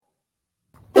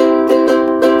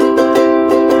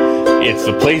It's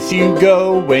the place you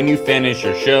go when you finish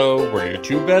your show. We're your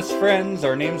two best friends.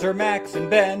 Our names are Max and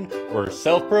Ben. We're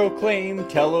self-proclaimed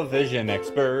television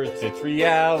experts. It's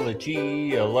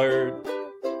Reality Alert.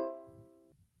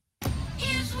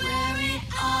 Is where it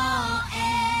all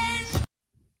ends.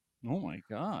 Oh my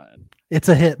God. It's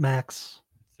a hit, Max.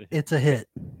 It's a hit.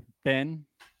 Ben,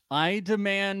 I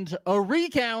demand a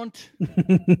recount.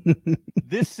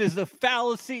 This is a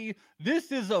fallacy.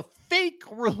 This is a fake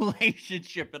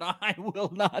relationship, and I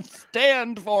will not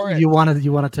stand for it. You want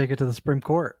to take it to the Supreme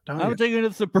Court, don't you? I'm taking it to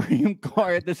the Supreme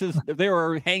Court. There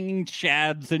are hanging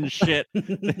chads and shit.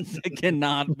 This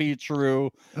cannot be true.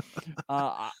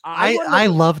 I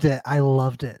loved it. I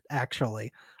loved it,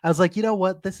 actually. I was like, you know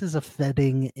what? This is a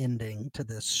fitting ending to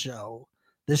this show.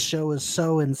 This show is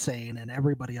so insane, and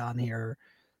everybody on here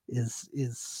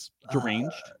is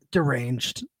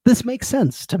deranged. This makes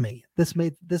sense to me. This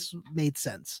made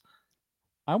sense.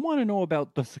 I want to know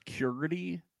about the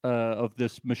security of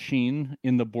this machine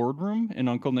in the boardroom in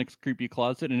Uncle Nick's creepy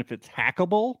closet, and if it's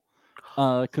hackable.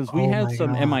 Because we had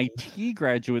some MIT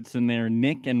graduates in there,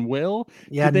 Nick and Will.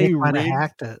 Yeah, Nick might have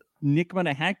hacked it. Nick might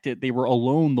have hacked it. They were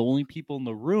alone. The only people in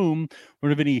the room. We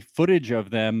don't have any footage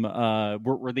of them.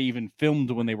 Were they even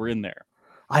filmed when they were in there?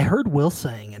 I heard Will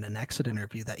saying in an exit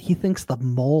interview that he thinks the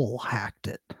mole hacked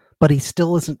it, but he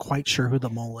still isn't quite sure who the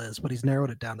mole is, but he's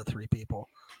narrowed it down to 3 people.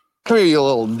 Come here, you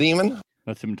little demon.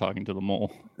 That's him talking to the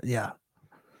mole. Yeah.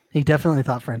 He definitely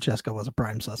thought Francesca was a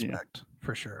prime suspect,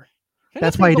 for sure.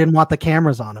 That's why he didn't want the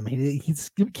cameras on him. He's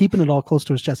keeping it all close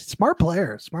to his chest. Smart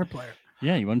player.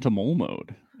 Yeah, he went to mole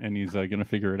mode, and he's going to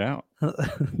figure it out.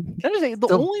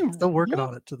 Still working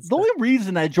on it. The only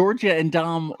reason that Georgia and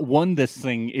Dom won this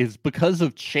thing is because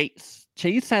of Chase.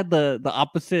 Chase had the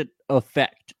opposite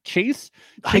effect. Chase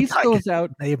goes out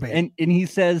and he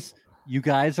says, "You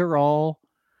guys are all."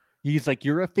 He's like,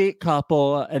 "You're a fake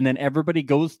couple," and then everybody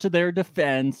goes to their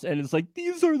defense, and it's like,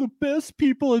 "These are the best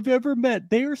people I've ever met.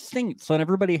 They are saints," and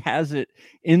everybody has it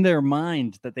in their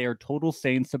mind that they are total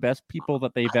saints, the best people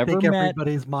that they've ever met.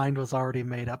 Everybody's mind was already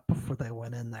made up before they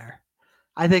went in there.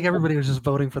 I think everybody was just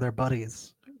voting for their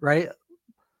buddies, right?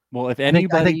 Well, if I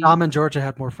think Dom and Georgia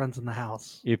had more friends in the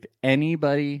house. If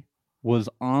anybody was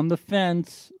on the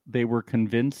fence, they were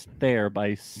convinced there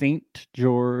by Saint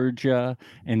Georgia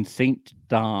and Saint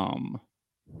Dom.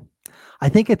 I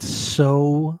think it's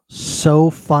so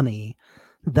funny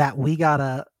that we got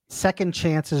a second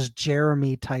chances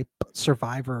Jeremy type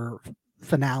Survivor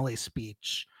finale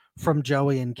speech from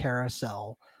Joey and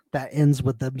Carousel that ends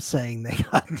with them saying they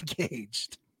got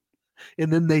engaged,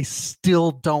 and then they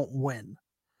still don't win.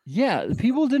 Yeah,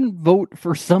 people didn't vote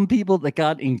for some people that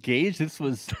got engaged. This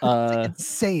was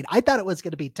insane. I thought it was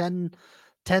going to be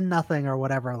 10-0 or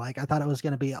whatever. Like, I thought it was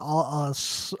going to be a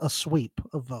sweep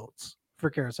of votes for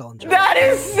Carousel and Joey. That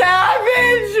is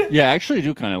savage. Yeah, I actually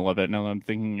do kind of love it now that I'm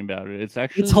thinking about it.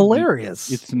 It's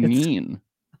hilarious. It's mean.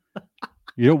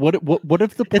 You know what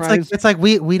if the prize? It's like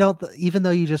we don't, even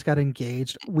though you just got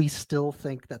engaged, we still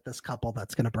think that this couple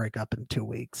that's going to break up in 2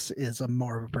 weeks is a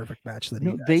more of a perfect match than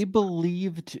you guys. They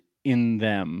believed in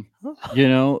them.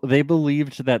 They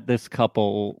believed that this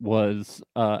couple was.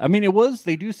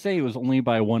 They do say it was only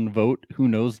by 1 vote. Who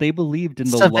knows? They believed in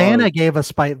the Savannah love. gave a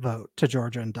spite vote to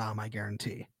Georgia and Dom. I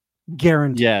guarantee.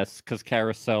 Yes, because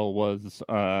Carousel was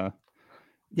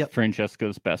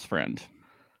Francesca's best friend.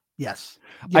 Yes.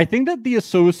 I think that the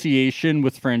association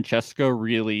with Francesca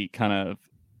really kind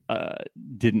of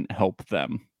didn't help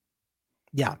them.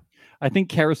 Yeah. I think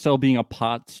Carousel being a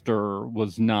pot stirrer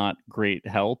was not great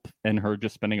help, and her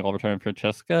just spending all her time with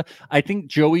Francesca. I think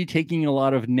Joey taking a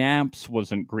lot of naps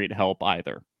wasn't great help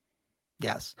either.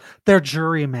 Yes. Their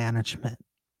jury management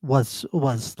was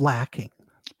lacking.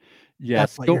 Yes.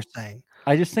 That's what you're saying.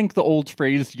 I just think the old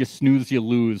phrase, you snooze, you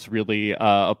lose, really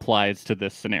applies to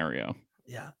this scenario.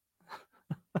 Yeah.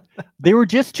 They were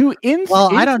just too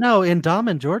Well, I don't know. In Dom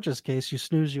and Georgia's case, you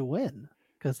snooze, you win.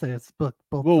 Because there's both.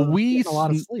 Well, a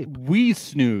lot of sleep. We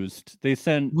snoozed. They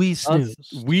sent we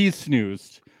snoozed. We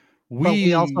snoozed.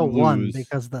 We also won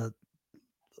because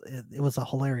it was a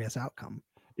hilarious outcome.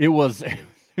 It was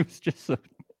just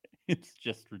it's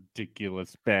just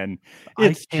ridiculous, Ben.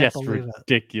 It's just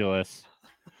ridiculous.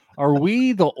 Are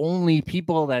we the only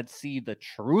people that see the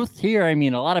truth here? I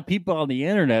mean, a lot of people on the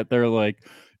internet, they're like,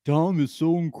 Dom is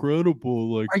so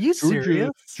incredible. Like, are you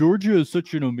serious? Georgia is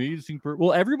such an amazing person.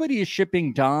 Well, everybody is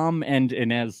shipping Dom and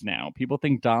Inez now. People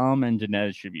think Dom and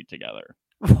Inez should be together.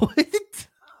 What?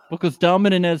 Because Dom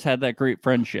and Inez had that great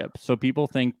friendship. So people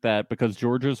think that because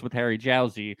Georgia's with Harry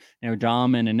Jowsey,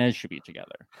 Dom and Inez should be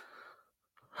together.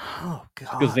 Oh,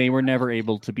 God. Because they were never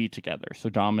able to be together. So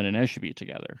Dom and Inez should be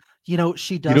together.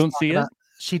 She does. You don't see it?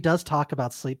 she does talk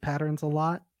about sleep patterns a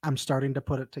lot. I'm starting to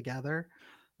put it together.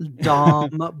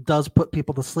 Dom does put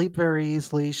people to sleep very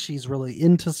easily. She's really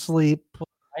into sleep.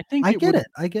 I think I get it.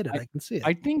 I can see it.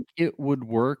 I think it would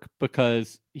work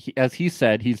because, as he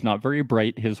said, he's not very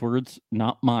bright. His words,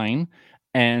 not mine.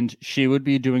 And she would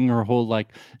be doing her whole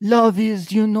like, love is,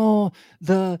 the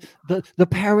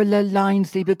parallel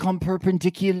lines, they become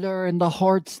perpendicular, and the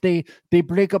hearts they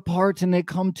break apart and they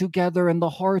come together, and the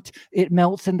heart, it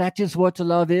melts, and that is what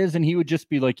love is. And he would just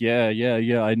be like, yeah,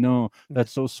 I know,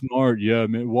 that's so smart. Yeah,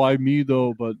 man, why me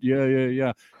though? But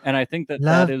yeah. And I think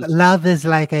love is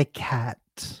like a cat.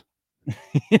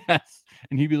 Yes.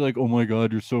 And he'd be like, oh my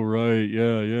God, you're so right.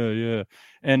 Yeah.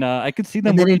 And I could see them.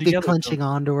 And then he'd be clenching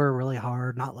onto her really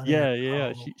hard, not letting her go.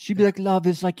 Yeah. She'd be like, love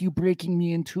is like you breaking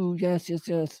me in two. Yes.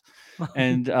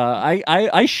 And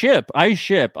I ship.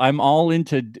 I'm all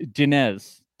into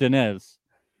Dinez. I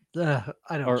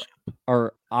don't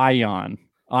or Ion.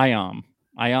 I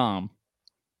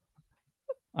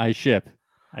ship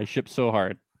so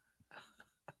hard.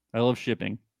 I love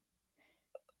shipping.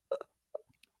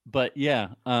 But yeah,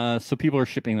 so people are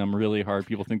shipping them really hard.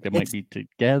 People think they might be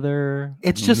together.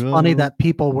 It's just funny that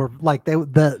people were like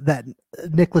that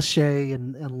Nick Lachey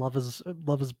and Love is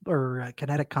or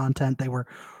Kinetic Content. They were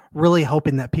really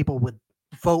hoping that people would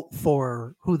vote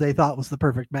for who they thought was the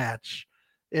perfect match,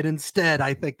 and instead,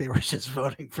 I think they were just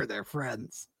voting for their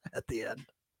friends at the end.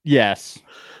 Yes,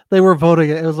 they were voting.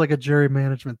 It was like a jury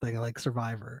management thing, like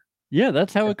Survivor. Yeah,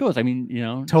 that's how it goes. I mean,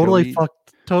 totally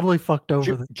fucked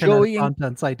over the Joey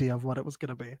Content's idea of what it was going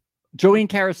to be. Joey and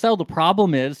Carousel, the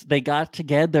problem is they got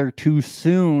together too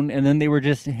soon, and then they were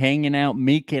just hanging out,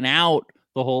 making out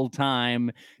the whole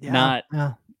time, not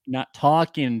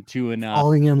talking to enough.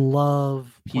 Falling in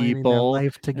love, planning their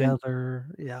life together.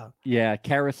 Yeah.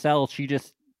 Carousel, she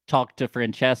just talked to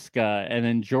Francesca, and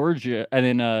then Georgia,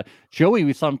 and then Joey,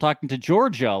 we saw him talking to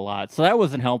Georgia a lot, so that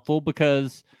wasn't helpful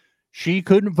because she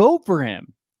couldn't vote for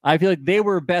him. I feel like they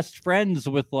were best friends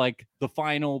with like the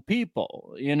final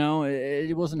people.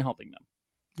 It wasn't helping them.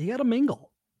 You got to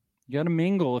mingle. You got to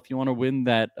mingle if you want to win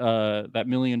that $1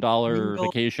 million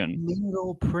vacation.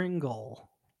 Mingle Pringle.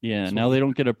 Yeah. Now they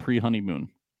don't get a pre-honeymoon.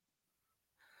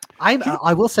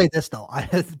 I will say this though.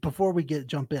 Before we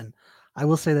jump in, I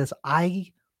will say this.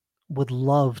 I would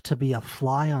love to be a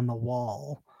fly on the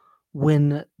wall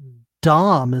when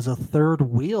Dom is a third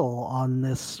wheel on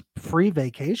this free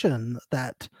vacation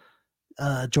that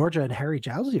Georgia and Harry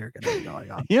Jowsey are going to be going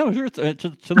on. Yeah, sure. To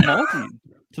the Maldives.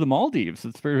 To the Maldives.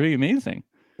 It's very amazing.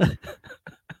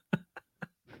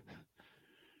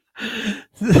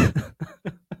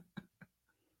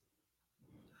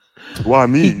 Why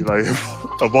me? Like,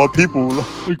 of all people,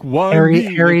 like why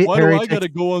me? Why do I gotta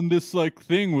go on this like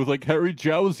thing with like Harry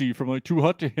Jowsey from like Too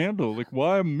Hot to Handle? Like,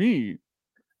 why me?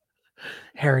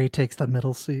 Harry takes the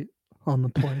middle seat on the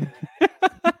plane.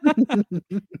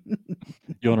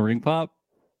 You want a ring pop?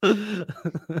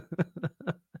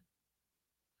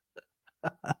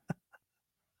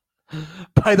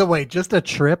 By the way, just a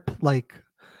trip, like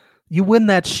you win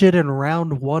that shit in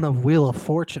round 1 of Wheel of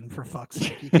Fortune, for fuck's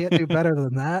sake. You can't do better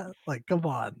than that. Like, come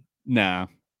on. Nah.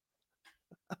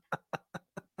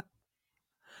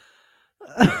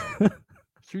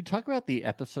 Should we talk about the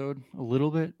episode a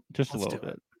little bit? Just a little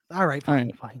bit. All right,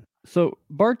 fine. So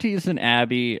Bartise and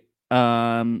Abby,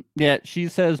 she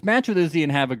says match with Izzy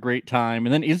and have a great time,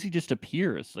 and then Izzy just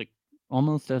appears, like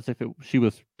almost as if she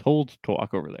was told to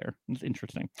walk over there. It's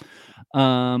interesting.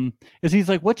 Izzy's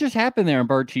like, "What just happened there?" And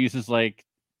Bartise is like,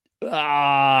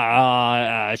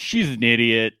 she's an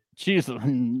idiot. She's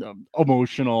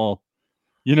emotional.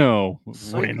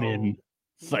 Women,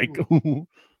 psycho,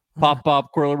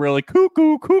 pop, Corley,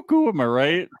 cuckoo. Am I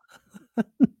right?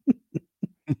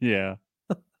 Yeah.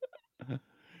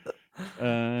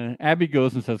 Abby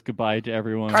goes and says goodbye to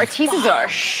everyone. Bartises are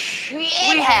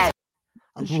shithead.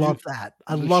 I love that.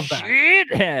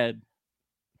 Shithead.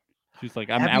 She's like,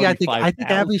 I'm Abby, out. I think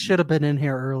Abby should have been in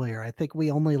here earlier. I think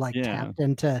we only tapped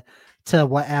into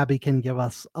what Abby can give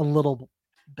us a little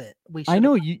bit. I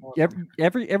know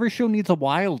every show needs a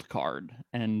wild card,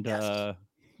 and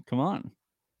come on.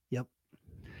 Yep.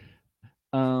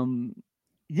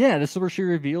 Yeah, this is where she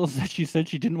reveals that she said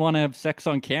she didn't want to have sex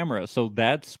on camera. So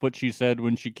that's what she said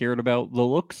when she cared about the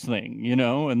looks thing,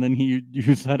 and then he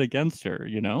used that against her,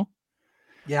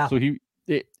 Yeah. So he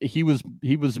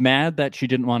was mad that she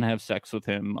didn't want to have sex with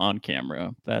him on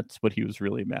camera. That's what he was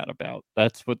really mad about.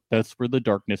 That's where the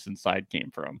darkness inside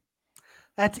came from.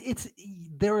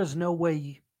 There is no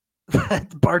way that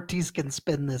Bartise can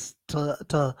spin this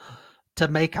to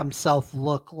make himself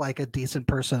look like a decent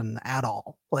person at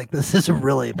all. Like, this is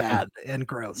really bad and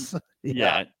gross.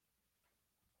 Yeah.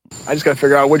 I just got to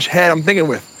figure out which head I'm thinking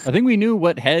with. I think we knew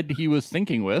what head he was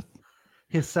thinking with.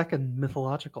 His second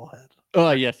mythological head.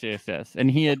 Oh, yes.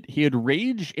 And he had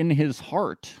rage in his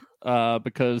heart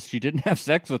because she didn't have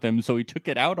sex with him, so he took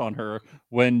it out on her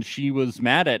when she was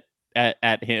mad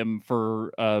at him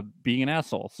for being an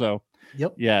asshole. So,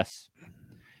 yep. Yes.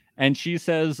 And she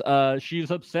says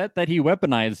she's upset that he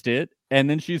weaponized it, and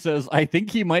then she says, I think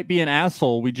he might be an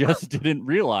asshole. We just didn't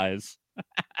realize.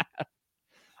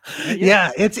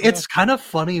 Yeah, it's kind of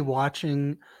funny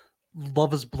watching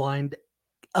Love is Blind,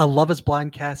 Love is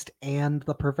Blind cast and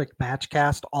the Perfect Match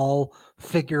cast all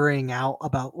figuring out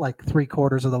about like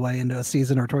 3/4 of the way into a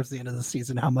season or towards the end of the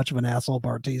season how much of an asshole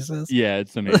Bartise is. Yeah,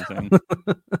 it's amazing.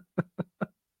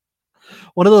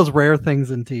 One of those rare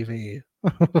things in TV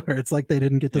where it's like they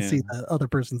didn't get to see the other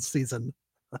person's season.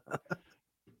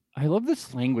 I love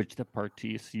this language that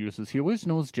Bartise uses. He always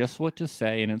knows just what to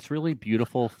say, and it's really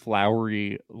beautiful,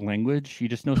 flowery language. He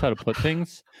just knows how to put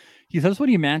things. He says when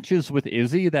he matches with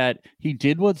Izzy that he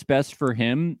did what's best for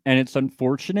him, and it's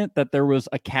unfortunate that there was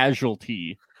a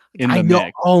casualty in the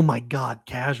mix. Oh my God,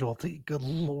 casualty. Good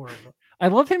Lord. I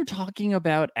love him talking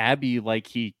about Abby like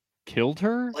he killed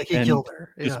her. Like he killed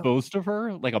her. Yeah. Disposed of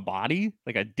her like a body,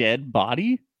 like a dead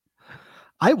body.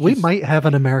 We might have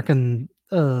an American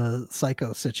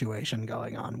Psycho situation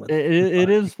going on with it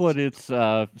is what it's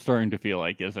starting to feel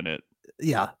like, isn't it?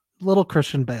 Yeah, little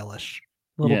Christian Bale-ish.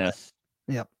 Yes.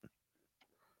 Bit. Yep.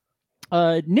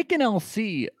 Nick and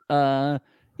LC,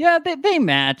 they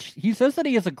match. He says that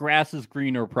he has a grass is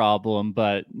greener problem,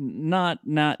 but not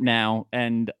now.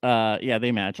 And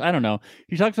they match. I don't know.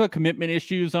 He talks about commitment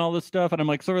issues and all this stuff, and I'm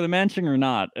like, so are they matching or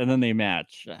not? And then they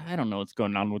match. I don't know what's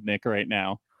going on with Nick right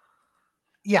now.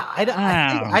 Yeah, I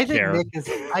think Nick is.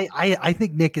 I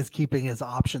think Nick is keeping his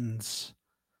options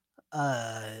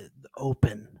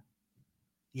open.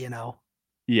 You know.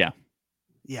 Yeah.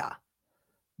 Yeah.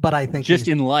 But I think just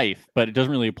in life, but it doesn't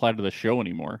really apply to the show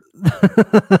anymore.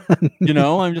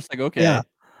 I'm just like, okay. Yeah.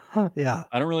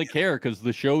 I don't really care because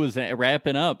the show is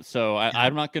wrapping up. So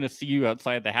I'm not going to see you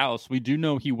outside the house. We do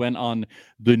know he went on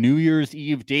the New Year's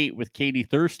Eve date with Katie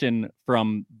Thurston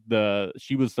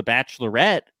she was the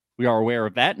Bachelorette. We are aware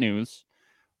of that news.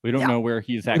 We don't know where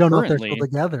he's at currently. We don't know if they're still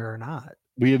together or not.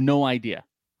 We have no idea.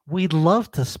 We'd love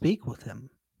to speak with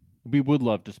him. We would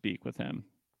love to speak with him.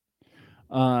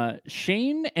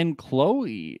 Shane and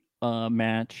Chloe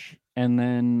match, and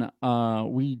then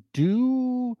we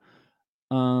do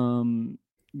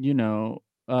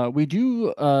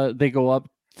they go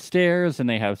upstairs and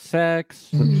they have sex.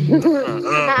 Do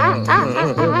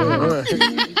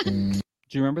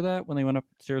you remember that when they went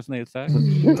upstairs and they had sex? Do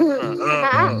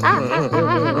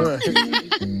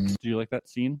you like that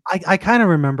scene? I kind of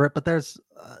remember it, but there's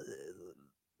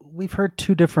we've heard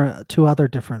two other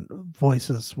different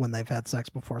voices when they've had sex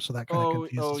before, so that kind of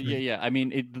confuses me. Yeah. I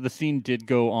mean, the scene did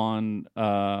go on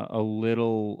a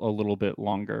little bit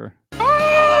longer.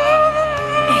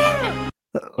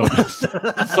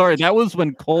 Sorry, that was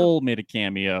when Cole made a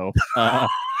cameo.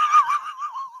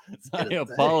 I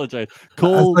apologize.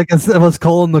 Cole, it was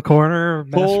Cole in the corner.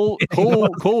 Cole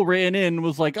ran in and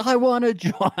was like, I want to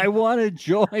join.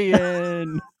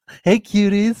 Hey,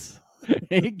 cuties.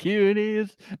 Hey, cuties.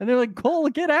 And they're like, Cole,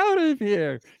 get out of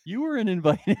here. You weren't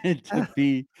invited to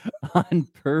be on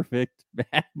Perfect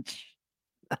Match.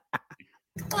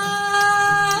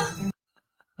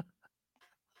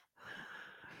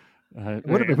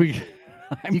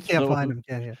 You can't find him,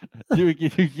 can you? Dude,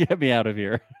 get me out of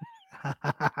here.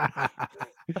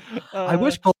 I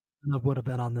wish Cole would have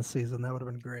been on this season. That would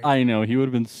have been great. I know. He would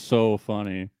have been so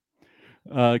funny.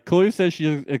 Chloe says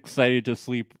she's excited to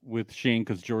sleep with Shane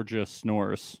because Georgia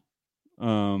snores.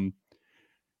 And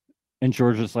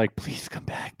Georgia's like, please come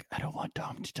back. I don't want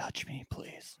Dom to touch me,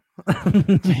 please.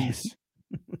 Please.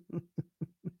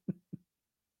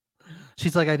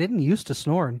 She's like, I didn't used to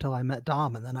snore until I met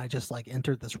Dom, and then I just like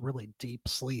entered this really deep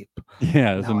sleep.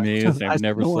 Yeah, it's amazing. I've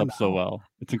never slept so well.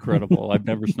 It's incredible. I've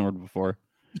never snored before.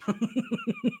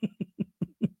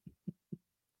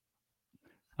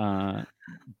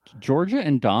 Georgia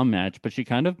and Dom match, but she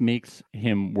kind of makes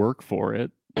him work for it.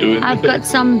 I've got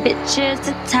some bitches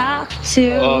to talk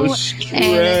to. Oh, stress.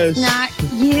 And it's not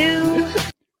you.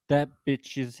 That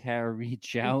bitch is Harry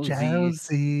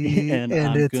Jowsey.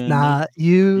 And it's not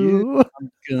you.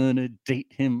 I'm gonna date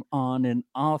him on and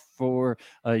off for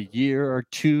a year or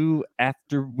two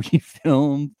after we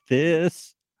film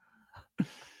this.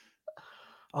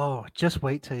 Oh, just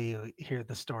wait till you hear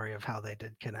the story of how they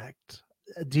did connect.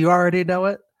 Do you already know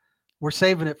it? We're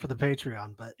saving it for the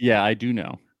Patreon, but yeah, I do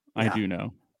know. I do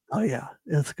know. Oh yeah,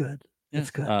 it's good. It's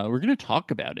good. We're going to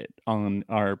talk about it on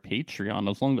our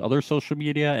Patreon, as long as other social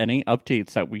media, any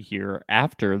updates that we hear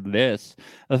after this.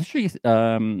 Especially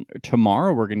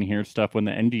tomorrow, we're going to hear stuff when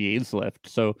the NDAs lift.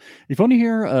 So if you want to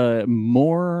hear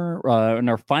more in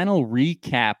our final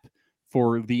recap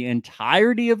for the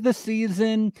entirety of the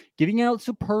season, giving out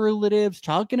superlatives,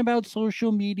 talking about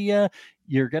social media,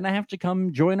 you're going to have to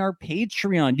come join our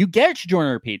Patreon. You get to join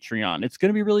our Patreon. It's going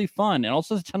to be really fun. And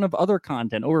also a ton of other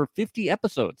content, over 50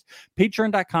 episodes.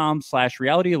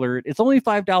 Patreon.com/Reality Alert. It's only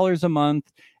 $5 a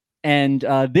month. And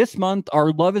this month,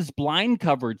 our Love is Blind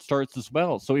coverage starts as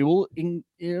well. So it'll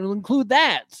include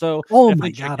that. So oh my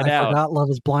God, I forgot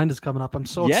Love is Blind is coming up. I'm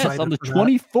so excited. Yes, on the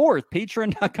 24th,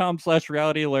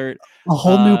 Patreon.com/Reality Alert. A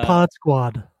whole new pod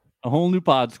squad. A whole new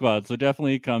pod squad. So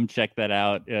definitely come check that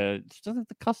out. It's just at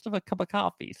the cost of a cup of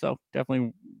coffee. So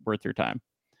definitely worth your time.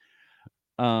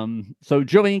 So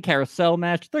Joey and Carousel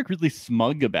match, they're really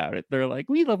smug about it. They're like,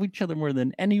 we love each other more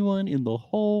than anyone in the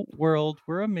whole world.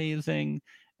 We're amazing.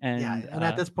 And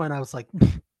at this point I was like,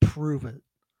 prove it.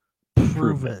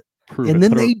 And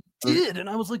then they did, and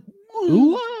I was like,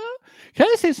 ooh. Can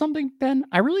I say something, Ben?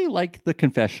 I really like the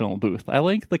confessional booth. I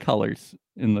like the colors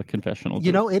in the confessional booth.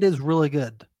 You know, it is really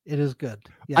good. It is good.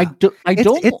 Yeah.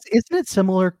 Isn't it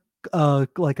similar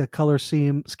like a color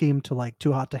scheme to like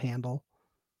Too Hot to Handle?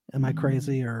 Am I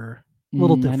crazy, or a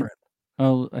little different?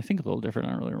 I think a little different.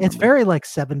 I don't really remember. It's very like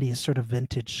 70s sort of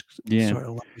vintage sort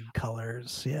of like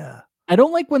colors. Yeah. I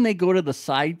don't like when they go to the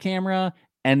side camera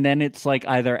and then it's like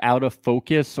either out of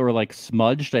focus or like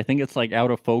smudged. I think it's like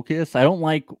out of focus. I don't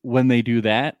like when they do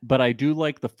that, but I do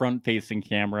like the front facing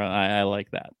camera. I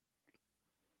like that.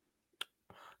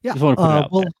 Yeah. Just want to put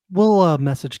it out we'll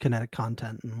message Kinetic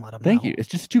Content and let them Thank know. you. It's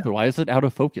just stupid. Yeah. Why is it out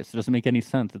of focus? It doesn't make any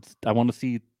sense. I want to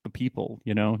see the people,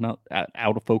 not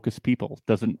out of focus people.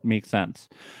 Doesn't make sense.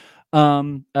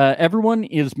 Everyone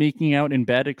is making out in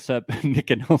bed except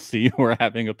Nick and Elsie, who are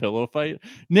having a pillow fight.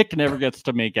 Nick never gets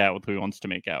to make out with who he wants to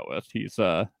make out with. He's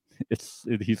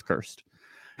cursed.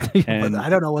 And I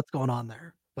don't know what's going on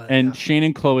there. But Shane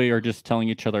and Chloe are just telling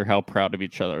each other how proud of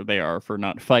each other they are for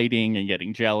not fighting and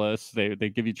getting jealous. They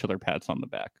give each other pats on the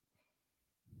back.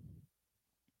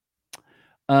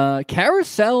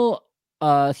 Carousel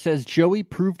says Joey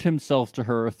proved himself to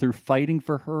her through fighting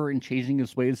for her and changing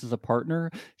his ways as a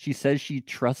partner. She says she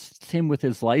trusts him with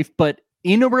his life, but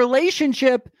in a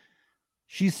relationship,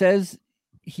 she says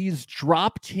he's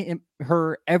dropped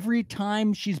her every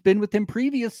time she's been with him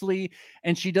previously,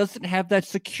 and she doesn't have that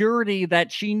security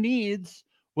that she needs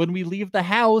when we leave the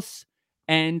house,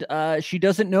 and she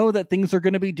doesn't know that things are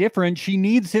going to be different. She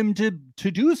needs him to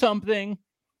do something.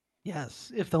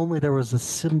 Yes, if only there was a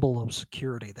symbol of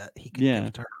security that he could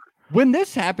give to her. When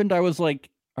this happened, I was like,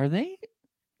 are they?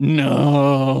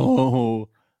 No.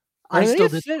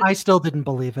 I still didn't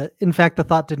believe it. In fact, the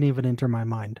thought didn't even enter my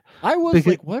mind. I was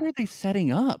like, what are they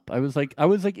setting up? I was like,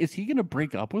 is he going to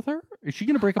break up with her? Is she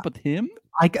going to break up with him?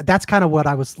 That's kind of what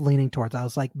I was leaning towards. I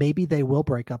was like, maybe they will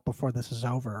break up before this is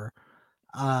over.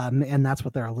 And that's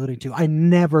what they're alluding to. I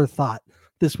never thought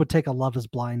this would take a Love is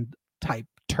Blind type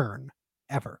turn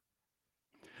ever.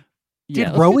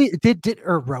 Yeah,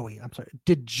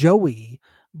 did Joey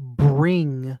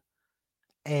bring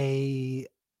a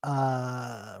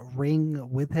ring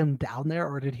with him down there,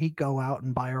 or did he go out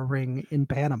and buy a ring in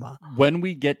Panama? When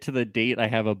we get to the date, I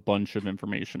have a bunch of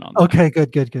information on that. Okay,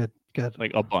 good.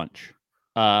 Like a bunch.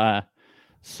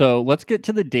 So let's get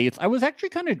to the dates. I was actually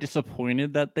kind of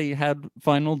disappointed that they had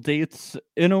final dates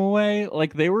in a way.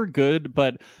 Like they were good,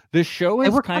 but the show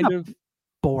is kind of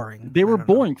boring. They were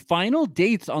boring. Final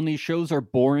dates on these shows are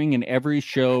boring, and every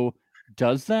show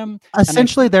does them.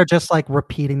 Essentially, they're just like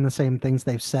repeating the same things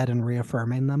they've said and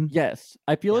reaffirming them. Yes.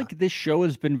 I feel like this show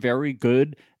has been very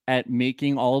good at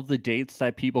making all of the dates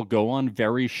that people go on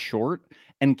very short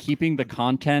and keeping the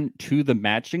content to the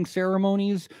matching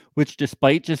ceremonies, which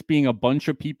despite just being a bunch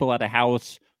of people at a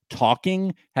house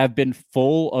talking, have been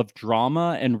full of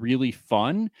drama and really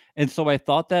fun. And so I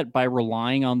thought that by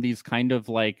relying on these kind of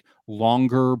like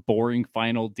longer, boring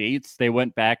final dates, they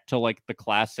went back to like the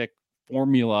classic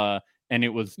formula, and it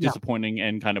was disappointing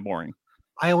and kind of boring.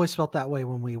 I always felt that way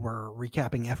when we were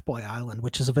recapping F-Boy Island,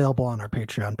 which is available on our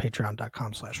Patreon,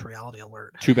 patreon.com/Reality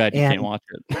Alert. Too bad you can't watch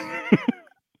it.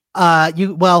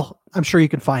 I'm sure you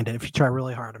can find it if you try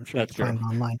really hard. I'm sure you can find it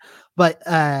online. But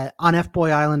on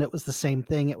F-Boy Island, it was the same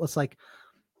thing. It was like,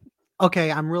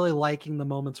 okay, I'm really liking the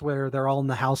moments where they're all in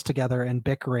the house together and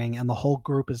bickering and the whole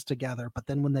group is together. But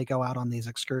then when they go out on these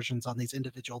excursions, on these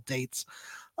individual dates,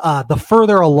 the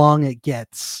further along it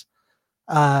gets,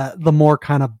 the more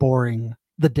kind of boring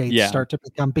the dates start to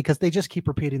become, because they just keep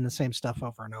repeating the same stuff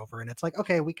over and over. And it's like,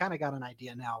 okay, we kind of got an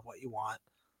idea now of what you want.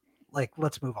 Like,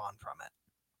 let's move on from it.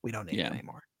 We don't need it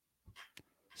anymore.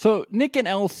 So Nick and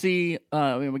Elsie,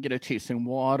 we get a chasing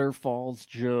waterfalls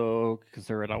joke because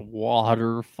they're at a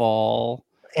waterfall.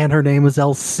 And her name is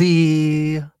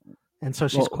Elsie. And so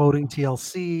she's quoting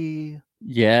TLC.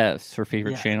 Yes, her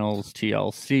favorite channel is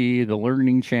TLC, the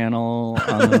Learning Channel.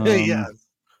 Yes.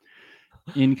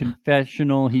 In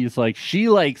confessional, he's like, she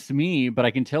likes me, but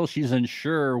I can tell she's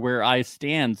unsure where I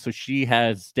stand, so she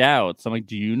has doubts. I'm like,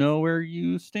 do you know where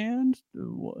you stand?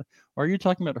 Or are you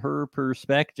talking about her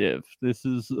perspective? This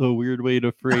is a weird way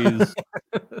to phrase.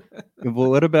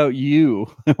 Well, what about you?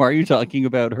 Why are you talking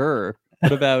about her?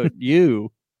 What about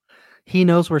you? He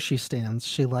knows where she stands.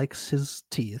 She likes his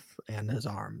teeth and his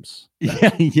arms.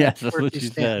 Yes, that's what she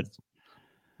said.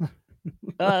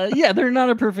 They're not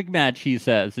a perfect match, he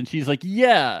says. And she's like,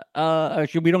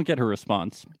 actually, we don't get her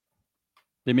response.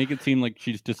 They make it seem like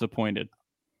she's disappointed.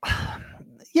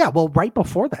 Yeah, well, right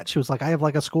before that, she was like, I have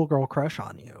like a schoolgirl crush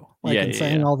on you. Like,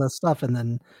 saying all this stuff. And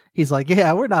then he's like,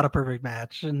 yeah, we're not a perfect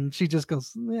match. And she just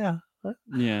goes, yeah.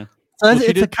 Yeah. So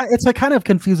it's a kind of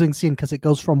confusing scene because it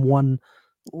goes from one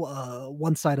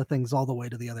side of things all the way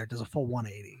to the other. It does a full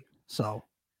 180. So.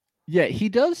 Yeah, he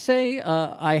does say,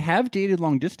 I have dated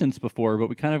long distance before, but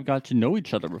we kind of got to know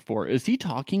each other before. Is he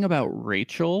talking about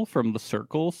Rachel from The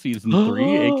Circle season 3,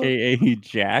 aka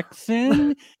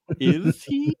Jackson? Is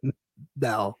he?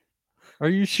 No. Are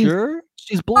you sure?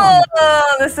 She's blonde.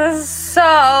 Oh, this is so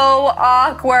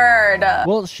awkward.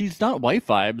 Well, she's not wife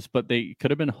vibes, but they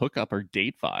could have been hookup or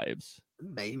date vibes.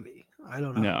 Maybe. I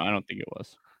don't know. No, I don't think it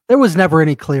was. There was never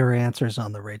any clear answers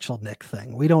on the Rachel Nick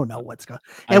thing. We don't know what's going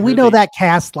on. And we know that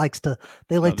cast likes to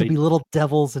be little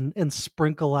devils and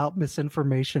sprinkle out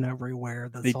misinformation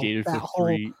everywhere. They dated for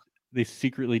 3. They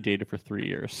secretly dated for 3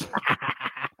 years.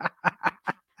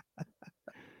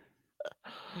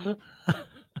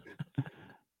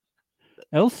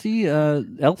 Elsie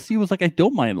was like, I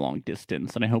don't mind long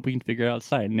distance, and I hope we can figure it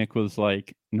outside. Nick was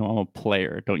like, no, I'm a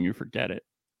player. Don't you forget it.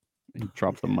 And he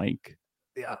dropped the mic.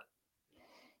 Yeah.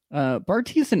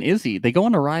 Bartiz and Izzy, they go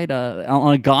on a ride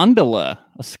on a gondola,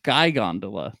 a sky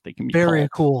gondola. They can be very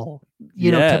cool.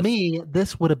 You know, to me,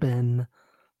 this would have been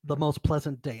the most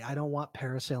pleasant day. I don't want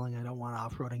parasailing. I don't want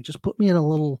off-roading. Just put me in a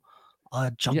little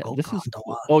jungle gondola.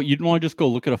 Cool. Oh, you don't want to just go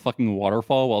look at a fucking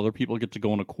waterfall while other people get to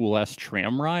go on a cool ass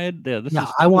tram ride? Yeah, this is cool.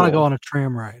 I want to go on a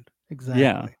tram ride. Exactly.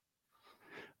 Yeah.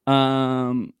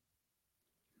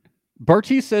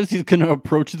 Bartiz says he's going to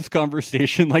approach this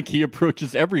conversation like he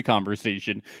approaches every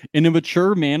conversation, in a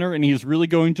mature manner, and he's really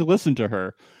going to listen to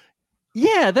her.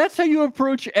 Yeah, that's how you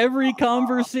approach every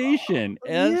conversation.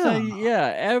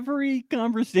 Every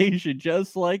conversation,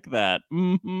 just like that.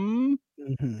 Mm-hmm.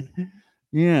 Mm-hmm.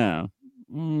 Yeah.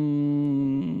 I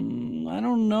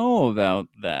don't know about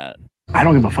that. I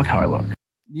don't give a fuck how I look.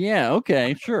 Yeah,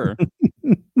 okay, sure.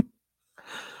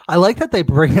 I like that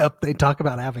they talk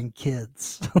about having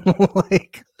kids.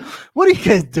 Like, what are you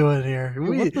guys doing here?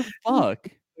 What the fuck?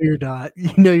 You're not.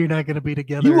 You know you're not going to be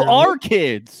together. You are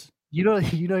kids. You know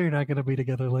you're not going to be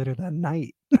together later that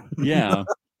night. Yeah.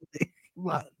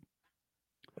 What?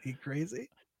 Are you crazy?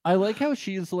 I like how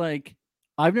she's like,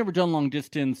 I've never done long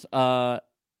distance.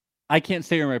 I can't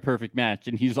say you're my perfect match,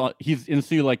 and he's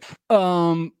instantly like,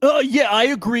 yeah, I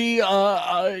agree.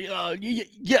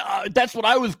 That's what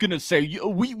I was gonna say.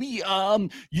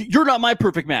 You're not my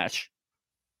perfect match.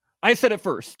 I said it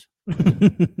first.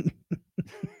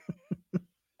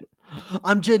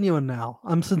 I'm genuine now.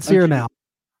 I'm sincere now.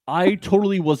 I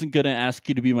totally wasn't gonna ask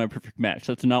you to be my perfect match.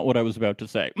 That's not what I was about to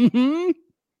say. Mm-hmm.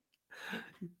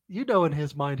 You know, in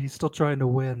his mind, he's still trying to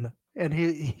win. And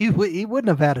he wouldn't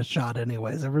have had a shot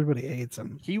anyways. Everybody hates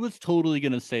him. He was totally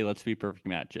going to say, let's be perfect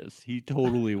matches. He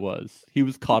totally was. He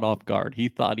was caught off guard. He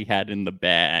thought he had in the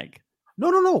bag.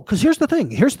 No. Because here's the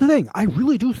thing. I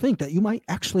really do think that you might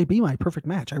actually be my perfect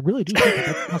match. I really do think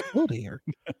that's a possibility here.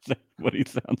 That's what he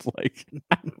sounds like.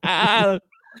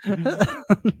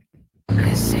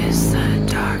 This is the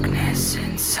darkness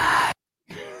inside.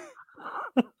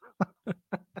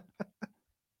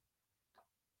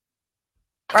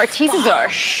 Bartiz's are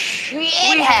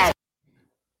shithead.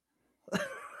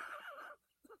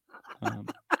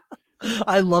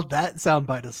 I love that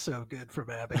soundbite. Is so good from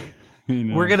Abby. You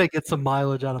know. We're gonna get some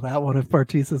mileage out of that one if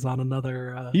Bartiz is on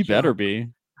another. He better be.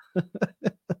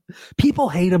 People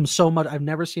hate him so much. I've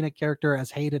never seen a character as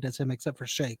hated as him, except for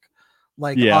Shake,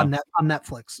 on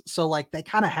Netflix. So like they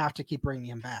kind of have to keep bringing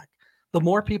him back. The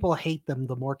more people hate them,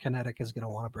 the more Kinetic is going to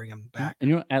want to bring him back.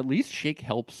 And at least Shake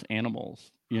helps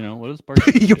animals. What is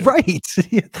Bartiz? You're right.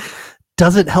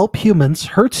 doesn't help humans,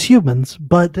 hurts humans,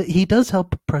 but he does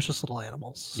help precious little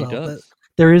animals. So he does.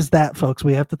 There is that, folks.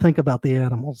 We have to think about the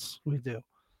animals. We do.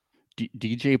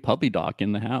 DJ Puppy Doc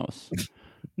in the house.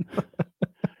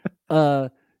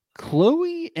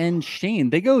 Chloe and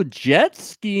Shane, they go jet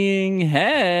skiing.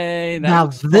 Hey, now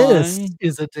this fun.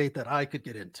 is a date that I could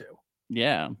get into.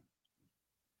 Yeah.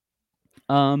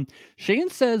 Shane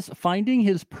says finding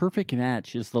his perfect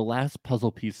match is the last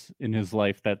puzzle piece in his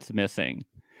life that's missing.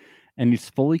 And he's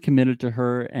fully committed to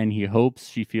her, and he hopes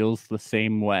she feels the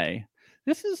same way.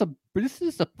 This is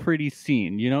a pretty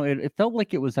scene. You know, it felt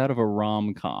like it was out of a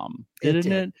rom-com,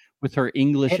 didn't it? With her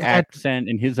English accent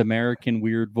and his American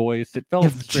weird voice. It felt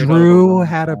if Drew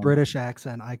had a British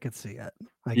accent, I could see it.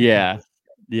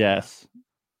 Yes.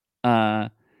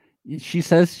 She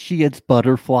says she gets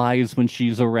butterflies when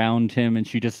she's around him, and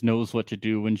she just knows what to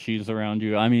do when she's around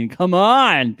you. I mean, come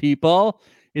on, people.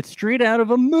 It's straight out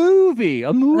of a movie,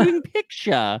 a moving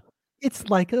picture. It's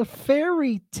like a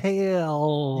fairy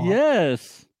tale.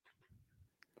 Yes.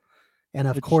 And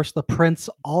of course, the prince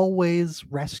always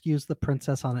rescues the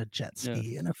princess on a jet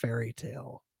ski in a fairy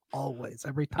tale. Always,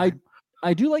 every time.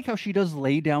 I do like how she does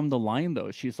lay down the line, though.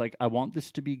 She's like, I want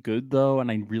this to be good, though, and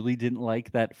I really didn't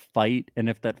like that fight. And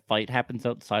if that fight happens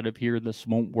outside of here, this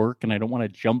won't work, and I don't want to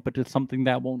jump into something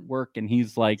that won't work. And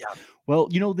he's like, well,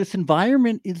 you know, this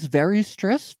environment is very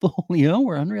stressful. You know,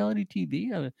 we're on reality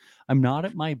TV. I'm not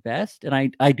at my best,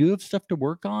 and I do have stuff to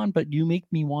work on, but you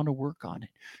make me want to work on it.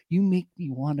 You make me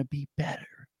want to be better.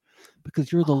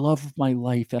 Because you're the love of my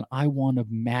life, and I want to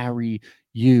marry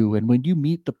you. And when you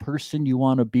meet the person you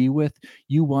want to be with,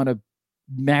 you want to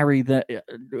marry the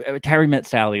Harry Met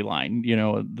Sally line. You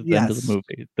know, the end of the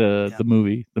movie,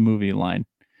 the movie line.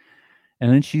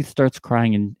 And then she starts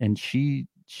crying, and she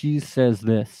says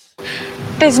this: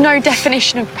 There's no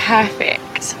definition of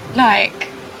perfect. Like,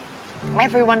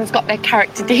 everyone's got their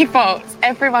character defaults.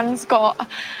 Everyone's got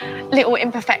little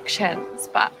imperfections,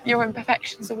 but your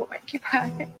imperfections are what make you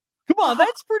perfect. Come on,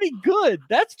 that's pretty good.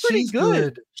 That's pretty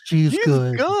good. She's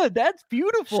good. That's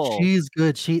beautiful. She's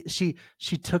good. She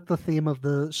took the theme of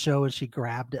the show and she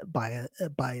grabbed it by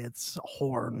its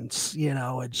horns, you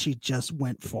know, and she just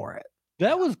went for it.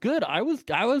 That was good.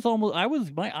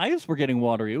 My eyes were getting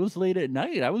watery. It was late at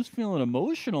night. I was feeling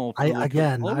emotional. I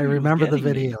remember the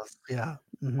videos. Yeah.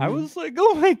 Mm-hmm. I was like,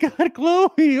 oh my God,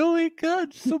 Chloe, oh my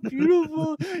God, she's so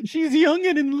beautiful. She's young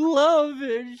and in love,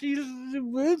 and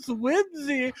it's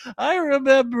whimsy. I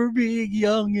remember being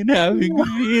young and having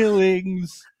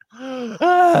feelings.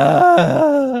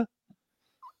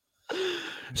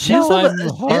 She's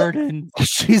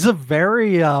a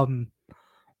very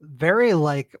very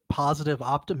like positive,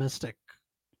 optimistic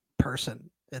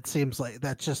person. It seems like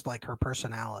that's just like her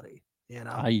personality, you know.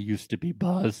 I used to be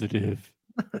positive.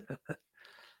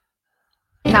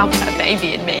 Now put a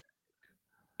baby in me.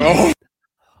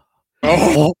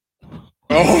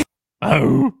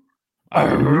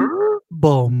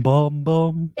 Boom, boom,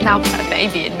 boom. Now put a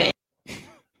baby in me.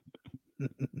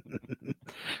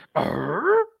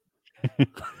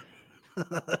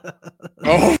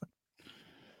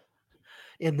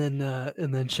 And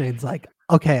then Shane's like,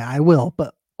 okay, I will,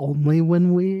 but only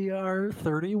when we are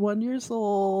 31 years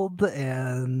old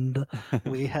and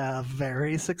we have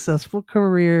very successful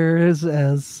careers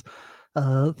as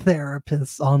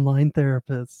therapists, online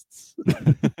therapists.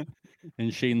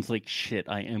 And Shane's like, shit,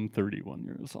 I am 31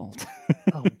 years old.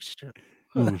 Oh, shit.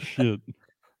 Oh, shit.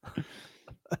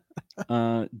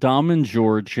 Dom and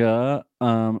Georgia.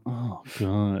 Oh,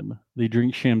 God. They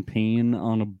drink champagne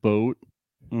on a boat.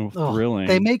 Oh, thrilling.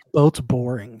 They make boats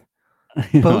boring.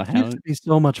 Boats used to be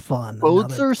so much fun.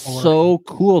 Boats are so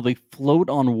cool. They float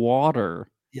on water.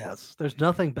 Yes, there's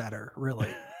nothing better,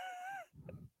 really.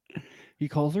 He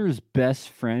calls her his best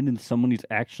friend and someone he's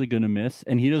actually going to miss,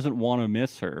 and he doesn't want to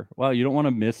miss her. Wow, you don't want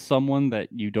to miss someone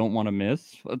that you don't want to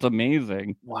miss? That's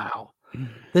amazing. Wow.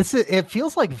 It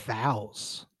feels like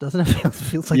vows, doesn't it? It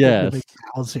feels like really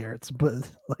vows here. It's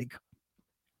like,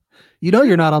 you know,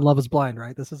 you're not on Love Is Blind,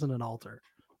 right? This isn't an altar.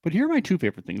 But here are my two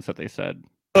favorite things that they said.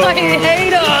 I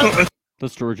hate us.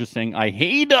 That's Georgia saying, I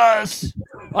hate us.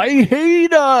 I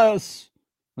hate us.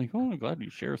 Like, oh, I'm glad you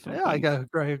share something. Yeah,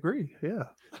 I agree. Yeah.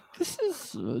 This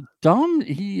is Dom.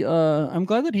 I'm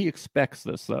glad that he expects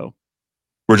this, though.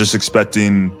 We're just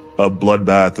expecting a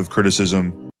bloodbath of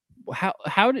criticism.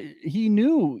 How did he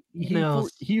knew?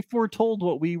 He foretold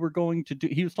what we were going to do.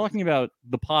 He was talking about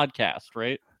the podcast,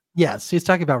 right? Yes, he's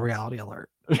talking about Reality Alert.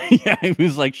 Yeah, he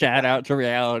was like, shout out to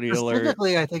Reality Alert.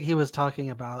 Specifically, I think he was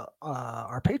talking about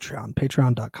our Patreon,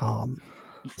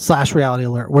 patreon.com/Reality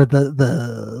Alert, where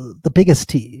the biggest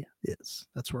T is.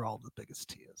 That's where all the biggest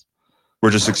T is. We're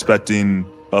just expecting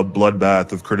a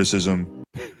bloodbath of criticism.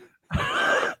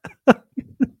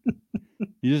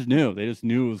 You just knew. They just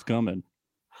knew it was coming.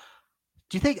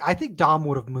 Do you think? I think Dom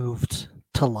would have moved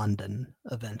to London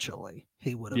eventually.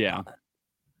 He would have. Yeah. Done it.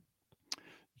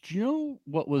 Do you know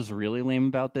what was really lame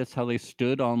about this? How they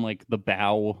stood on like the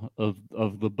bow of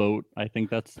the boat. I think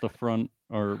that's the front,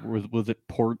 or was it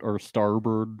port or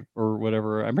starboard or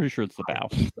whatever? I'm pretty sure it's the bow.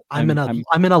 I'm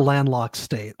in a landlocked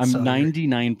state. I'm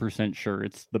 99% sure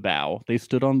it's the bow. They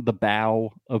stood on the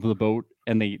bow of the boat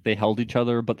and they held each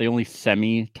other, but they only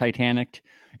semi-Titanic.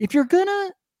 If you're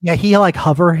gonna, yeah, he like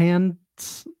hover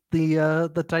hands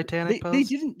the Titanic pose.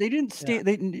 They didn't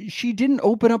stand. She didn't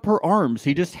open up her arms.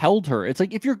 He just held her. It's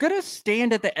like, if you're gonna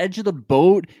stand at the edge of the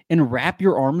boat and wrap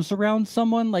your arms around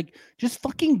someone, like, just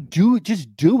fucking do it.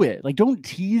 Just do it. Like, don't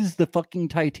tease the fucking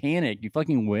Titanic, you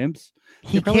fucking wimps.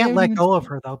 He can't let go of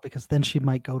her though, because then she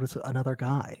might go to another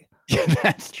guy. Yeah,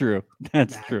 that's true.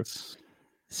 That's true.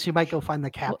 She might go find the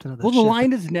captain of the ship. Well, the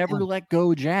line is never let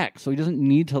go Jack, so he doesn't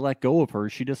need to let go of her.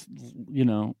 She just,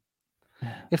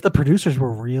 If the producers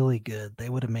were really good, they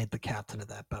would have made the captain of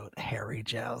that boat Harry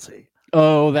Jowsey.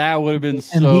 Oh, that would have been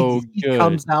good. He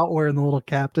comes out wearing the little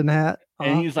captain hat.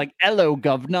 And he's like, "Hello,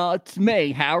 governor. It's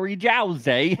me, Harry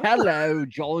Jowsey. Hello,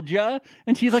 Georgia."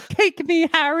 And she's like, "Take me,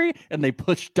 Harry." And they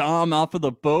push Dom off of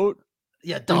the boat.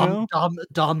 Yeah,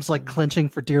 Dom's like clenching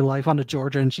for dear life onto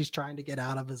Georgia, and she's trying to get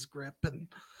out of his grip, and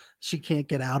she can't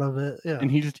get out of it. Yeah.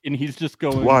 And he's just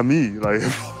going, "Why me? Like,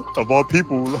 of all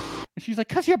people." And she's like,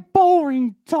 "'Cause you're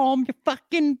boring, Tom. You're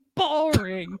fucking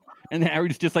boring." And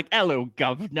Harry's just like, "Hello,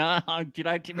 governor. Did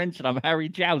I mention I'm Harry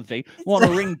Jowsey? Want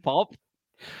a ring pop?"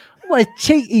 What a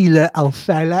cheeky little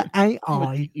fella, ain't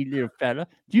I? Cheeky little fella.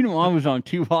 Do you know I was on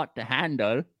Too Hot to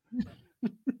Handle?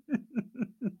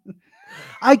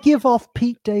 I give off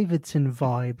Pete Davidson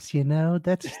vibes, you know.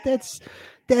 That's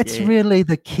really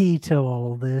the key to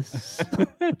all this.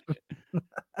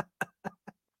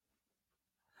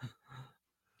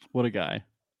 What a guy.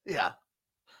 Yeah.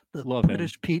 The Love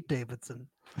British him. Pete Davidson.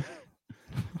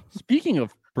 Speaking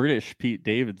of British Pete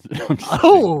Davidson.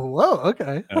 Whoa,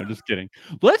 okay. No, just kidding.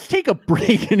 Let's take a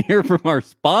break and hear from our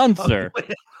sponsor.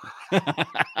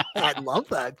 I love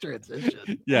that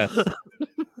transition. Yes.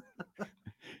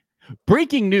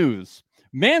 Breaking news.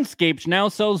 Manscaped now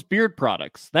sells beard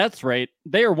products. That's right.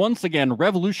 They are once again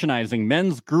revolutionizing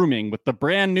men's grooming with the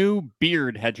brand new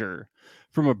Beard Hedger.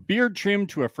 From a beard trim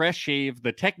to a fresh shave,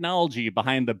 the technology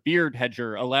behind the Beard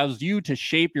Hedger allows you to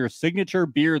shape your signature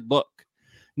beard look.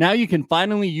 Now you can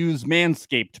finally use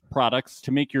Manscaped products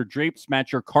to make your drapes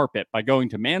match your carpet by going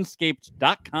to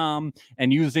manscaped.com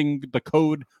and using the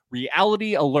code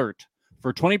RealityAlert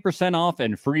for 20% off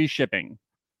and free shipping.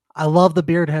 I love the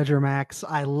Beard Hedger, Max.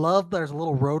 I love there's a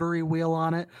little rotary wheel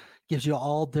on it. Gives you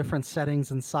all different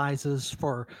settings and sizes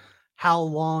for how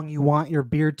long you want your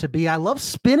beard to be. I love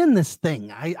spinning this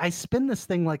thing. I spin this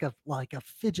thing like a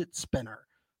fidget spinner.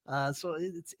 So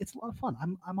it's a lot of fun.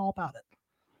 I'm all about it.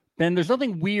 Ben, there's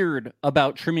nothing weird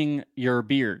about trimming your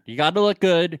beard. You got to look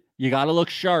good. You got to look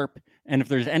sharp. And if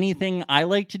there's anything I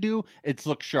like to do, it's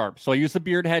look sharp. So I use the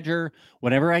Beard Hedger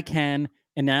whenever I can.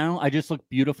 And now I just look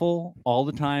beautiful all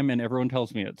the time. And everyone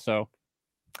tells me it. So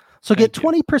get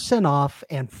 20% off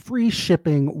and free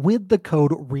shipping with the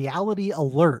code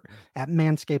RealityAlert at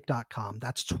manscaped.com.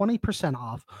 That's 20%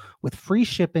 off with free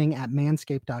shipping at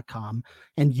manscaped.com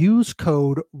and use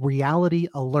code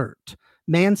RealityAlert.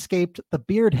 Manscaped, the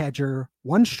Beard Hedger,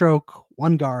 1 stroke,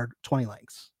 1 guard, 20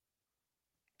 lengths.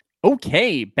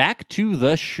 Okay, back to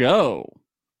the show.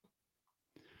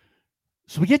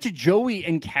 So we get to Joey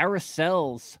and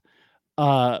Carousel's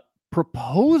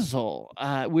proposal,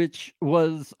 which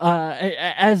was,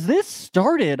 as this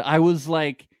started, I was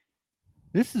like,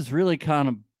 this is really kind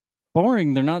of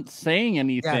boring. They're not saying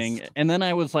anything. Yes. And then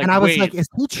I was like, is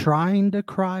he trying to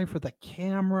cry for the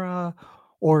camera?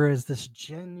 Or is this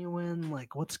genuine?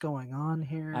 Like, what's going on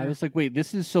here? I was like, wait,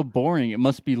 this is so boring. It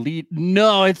must be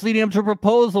No, it's leading up to a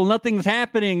proposal. Nothing's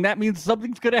happening. That means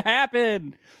something's going to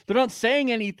happen. They're not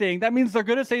saying anything. That means they're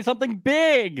going to say something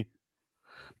big.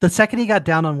 The second he got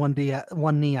down on one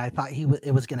knee, I thought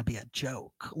it was going to be a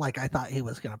joke. Like, I thought he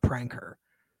was going to prank her.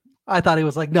 I thought he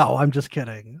was like, no, I'm just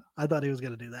kidding. I thought he was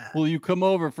going to do that. Will you come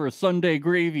over for a Sunday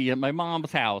gravy at my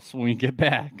mom's house when we get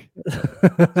back?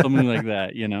 Something like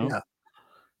that, you know? Yeah.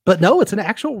 But no, it's an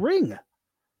actual ring.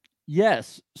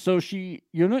 Yes. So you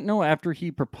don't know, after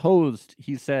he proposed,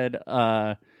 he said,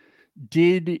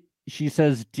 did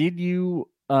you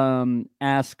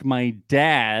ask my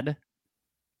dad?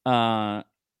 And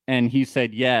he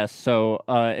said yes. So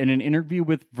in an interview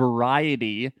with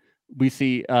Variety, we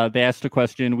see they asked a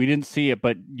question. We didn't see it,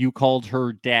 but you called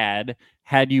her dad.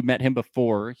 Had you met him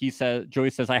before? Joey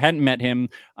says, I hadn't met him.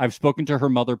 I've spoken to her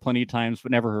mother plenty of times, but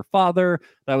never her father.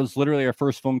 That was literally our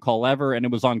first phone call ever, and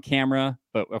it was on camera,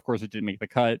 but of course it didn't make the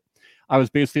cut. I was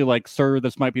basically like, sir,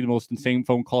 this might be the most insane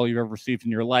phone call you've ever received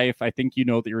in your life. I think you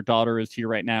know that your daughter is here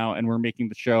right now, and we're making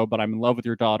the show, but I'm in love with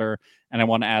your daughter, and I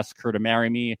want to ask her to marry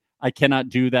me. I cannot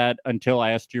do that until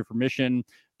I asked your permission.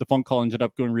 The phone call ended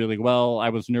up going really well. I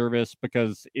was nervous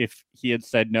because if he had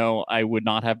said no, I would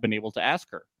not have been able to ask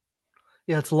her.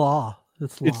 Yeah, it's law.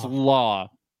 It's law. It's law.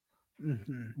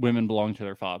 Mm-hmm. Women belong to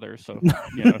their father, so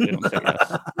they don't say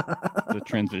yes. The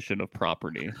transition of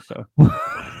property. So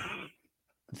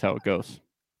that's how it goes.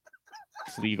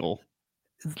 It's legal.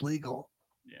 It's legal.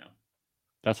 Yeah.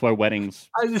 That's why weddings.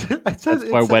 That's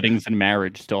why weddings and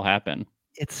marriage still happen.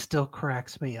 It still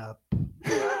cracks me up.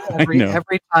 Every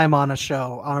time on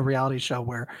a reality show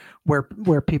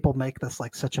where people make this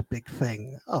like such a big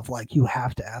thing of like, you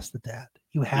have to ask the dad.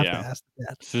 You have to ask the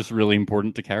dad. It's just really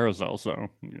important to Carousel, so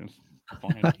yes,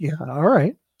 fine. Yeah, all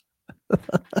right.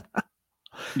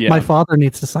 Yeah. My father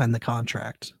needs to sign the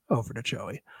contract over to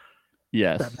Joey.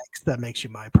 Yes. That makes you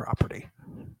my property.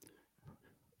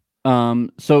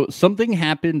 So something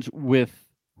happened with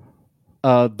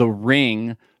The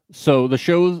Ring. So the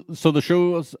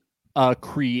show's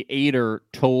creator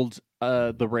told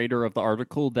the writer of the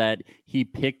article that he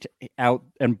picked out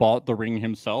and bought the ring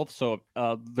himself. So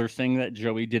they're saying that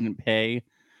Joey didn't pay.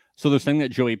 So they're saying that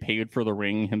Joey paid for the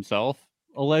ring himself,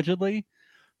 allegedly.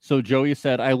 So Joey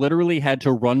said, I literally had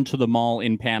to run to the mall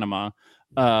in Panama.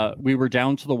 We were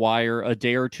down to the wire, a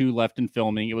day or two left in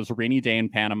filming. It was a rainy day in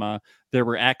Panama. There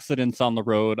were accidents on the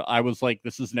road. I was like,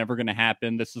 this is never going to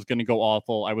happen. This is going to go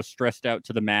awful. I was stressed out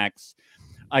to the max.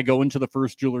 I go into the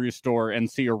first jewelry store and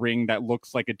see a ring that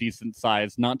looks like a decent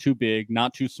size, not too big,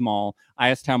 not too small. I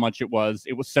asked how much it was.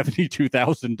 It was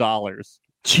 $72,000.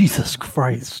 Jesus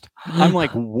Christ. I'm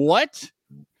like, what?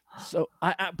 So,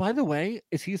 I by the way,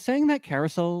 is he saying that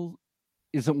Carousel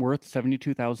isn't worth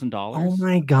 $72,000? Oh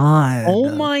my god!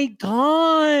 Oh my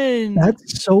god!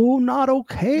 That's so not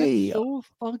okay. That's so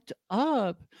fucked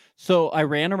up. So I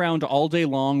ran around all day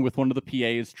long with one of the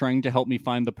PAs trying to help me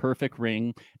find the perfect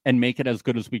ring and make it as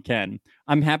good as we can.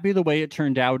 I'm happy the way it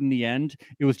turned out in the end.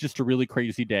 It was just a really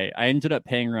crazy day. I ended up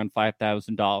paying around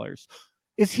 $5,000.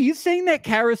 Is he saying that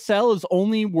Carousel is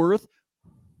only worth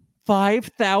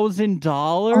 $5,000?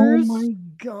 Oh my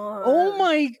god! Oh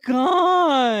my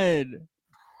god!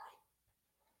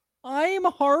 I am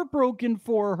heartbroken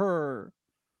for her.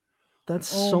 That's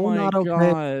so not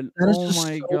okay. That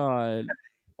is god.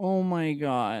 Oh my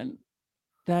god.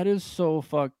 That is so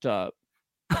fucked up.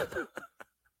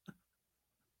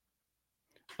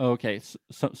 Okay,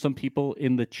 so some people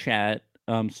in the chat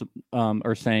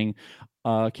are saying,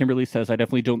 Kimberly says, I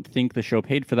definitely don't think the show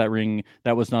paid for that ring.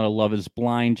 That was not a Love is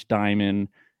Blind diamond.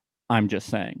 I'm just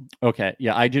saying. Okay,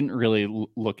 yeah, I didn't really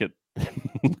look at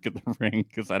the ring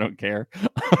because I don't care.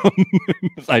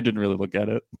 I didn't really look at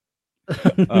it.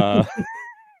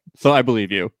 So I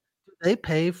believe you. Do they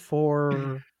pay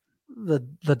for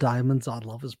the diamonds on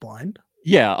Love is Blind?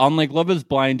 Yeah, on like Love is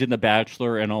Blind and The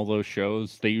Bachelor and all those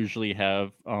shows, they usually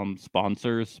have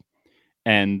sponsors,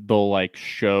 and they'll like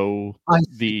show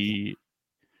the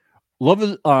Love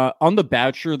is on The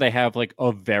Bachelor. They have like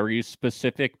a very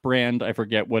specific brand. I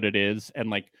forget what it is, and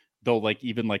like they'll like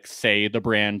even like say the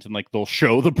brand and like they'll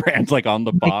show the brand like on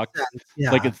the box.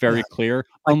 Yeah, like it's very clear.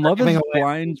 Like on Love is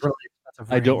Blind, really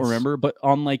I don't remember, but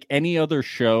on like any other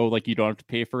show, like you don't have to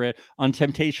pay for it. On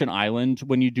Temptation Island,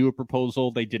 when you do a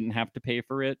proposal, they didn't have to pay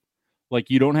for it. Like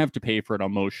you don't have to pay for it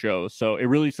on most shows. So it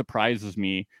really surprises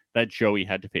me that Joey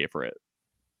had to pay for it.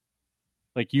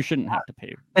 Like you shouldn't have to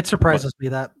pay. It surprises me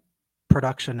that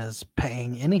production is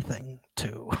paying anything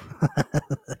to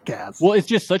cast. Well, it's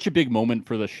just such a big moment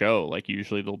for the show. Like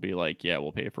usually they'll be like, yeah,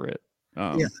 we'll pay for it.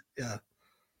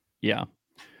 Yeah.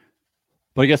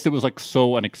 But I guess it was like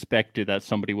so unexpected that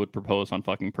somebody would propose on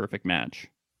fucking Perfect Match.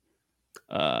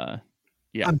 Yeah.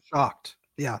 I'm shocked.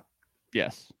 Yeah.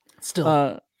 Yes.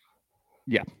 Still.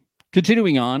 Yeah.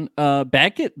 Continuing on,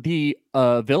 back at the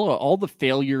villa, all the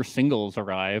failure singles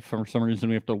arrive. For some reason,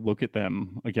 we have to look at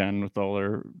them again with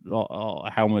all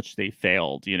how much they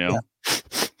failed, you know?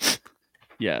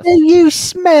 Yeah. Yes. You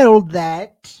smelled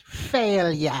that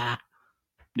failure.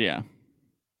 Yeah.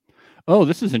 Oh,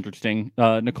 this is interesting.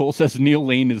 Nicole says Neil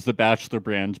Lane is the Bachelor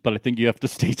brand, but I think you have to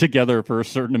stay together for a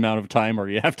certain amount of time or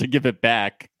you have to give it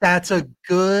back. That's a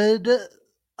good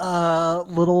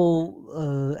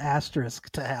little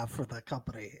asterisk to have for the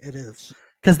company. It is.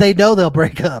 Because they know they'll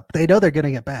break up. They know they're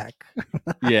getting it back.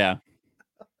 Yeah.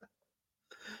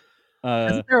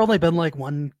 Hasn't there only been like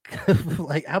one?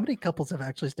 Like, how many couples have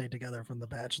actually stayed together from The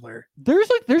Bachelor?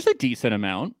 There's a decent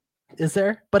amount. Is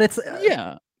there? But it's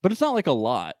yeah, but it's not like a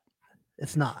lot.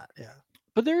 It's not. Yeah.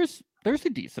 But there's a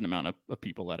decent amount of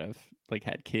people that have like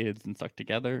had kids and stuck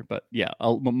together. But yeah,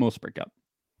 most break up.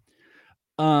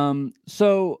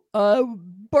 So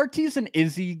Bartise and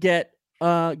Izzy get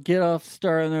off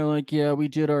Star, and they're like, yeah, we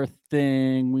did our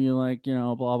thing. We like,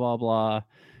 blah blah blah.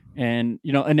 And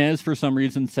Inez for some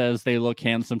reason says they look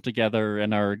handsome together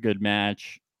and are a good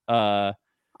match.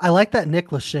 I like that Nick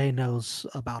Lachey knows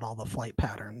about all the flight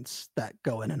patterns that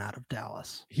go in and out of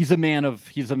Dallas. He's a man of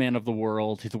the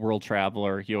world. He's a world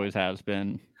traveler. He always has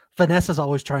been. Vanessa's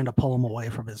always trying to pull him away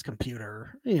from his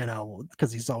computer,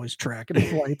 because he's always tracking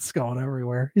flights going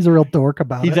everywhere. He's a real dork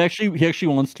about it. He actually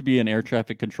wants to be an air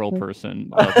traffic control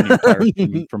person when he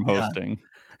retired from hosting.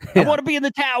 Yeah. I want to be in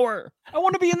the tower. I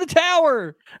want to be in the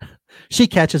tower. She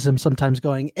catches him sometimes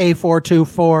going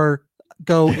A424.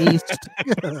 Go east.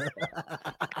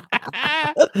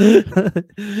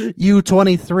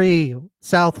 U-23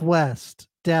 southwest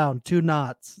down 2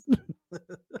 knots.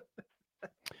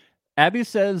 Abby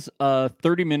says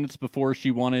 30 minutes before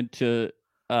she wanted to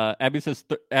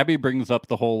Abby brings up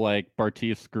the whole like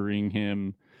Bartise screwing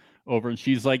him over, and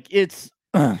she's like, it's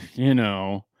and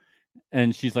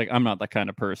she's like, I'm not that kind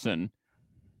of person.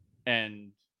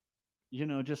 And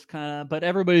just kind of, but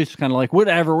everybody's kind of like,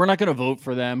 whatever, we're not going to vote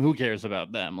for them. Who cares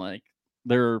about them? Like,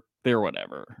 they're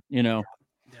whatever, Yeah.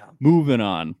 Moving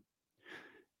on.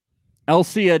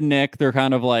 Elsie and Nick, they're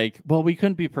kind of like, well, we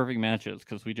couldn't be perfect matches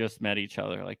because we just met each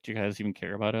other. Like, do you guys even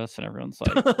care about us? And everyone's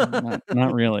like,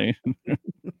 not really.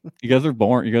 You guys are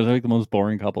boring. You guys are like the most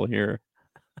boring couple here.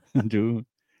 Dude.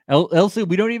 Elsie,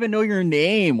 we don't even know your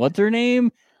name. What's her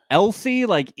name? Elsie,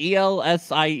 like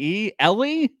Elsie?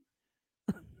 Ellie?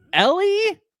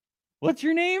 Ellie? What's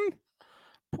your name?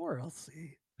 Poor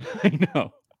Elsie. I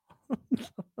know.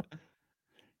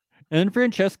 And then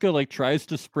Francesca like tries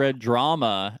to spread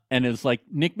drama and is like,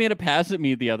 Nick made a pass at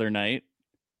me the other night.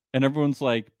 And everyone's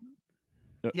like,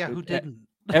 yeah, who didn't?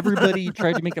 Everybody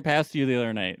tried to make a pass to you the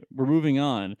other night. We're moving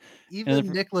on.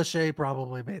 Even Nick Lachey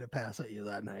probably made a pass at you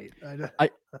that night.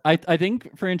 I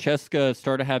think Francesca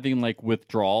started having like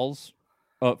withdrawals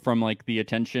from like the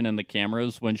attention and the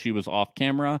cameras when she was off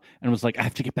camera, and was like, I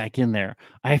have to get back in there.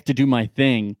 I have to do my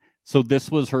thing. So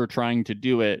this was her trying to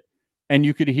do it. And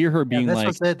you could hear her being this like,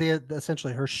 was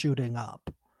essentially her shooting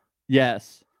up.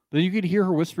 Yes. Then you could hear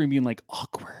her whispering, being like,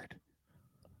 awkward.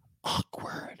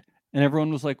 And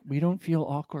everyone was like, we don't feel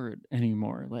awkward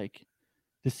anymore. Like,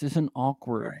 this isn't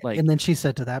awkward. Right. Like, and then she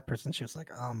said to that person, she was like,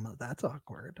 that's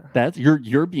awkward. That's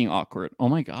you're being awkward. Oh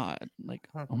my God. Like,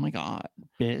 oh my God,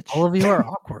 bitch. All of you are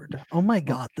awkward. Oh my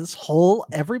God.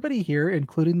 Everybody here,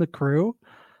 including the crew,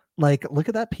 like, look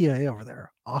at that PA over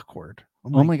there. Awkward.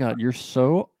 Oh my God, you're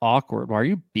so awkward. Why are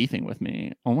you beefing with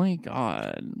me? Oh my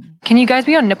God. Can you guys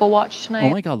be on nipple watch tonight? Oh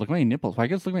my God, look at my nipples. Why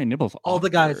guys look at my nipples? All awkward? the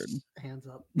guys, hands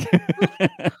up.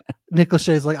 Nick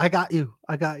Lachey's like, I got you.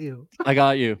 I got you.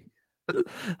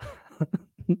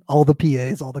 All the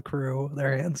PAs, all the crew,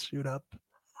 their hands shoot up.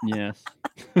 Yes.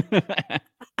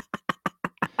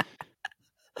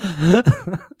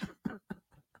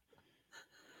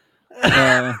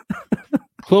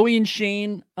 Chloe and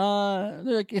Shane,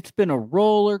 it's been a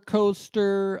roller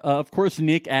coaster. Of course,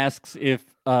 Nick asks if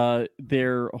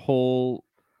their whole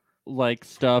like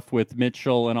stuff with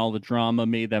Mitchell and all the drama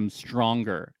made them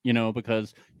stronger,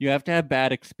 because you have to have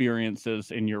bad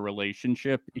experiences in your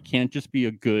relationship. It can't just be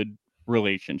a good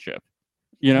relationship.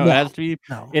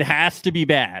 It has to be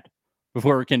bad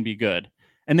before it can be good.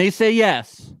 And they say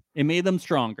yes, it made them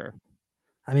stronger.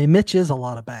 I mean, Mitch is a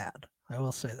lot of bad. I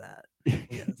will say that.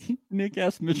 Yes. Nick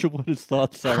asked Mitchell what his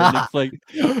thoughts are. And it's like,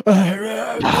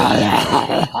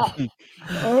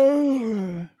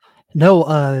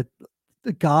 no,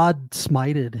 God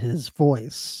smited his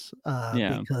voice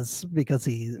because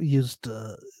he used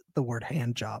the word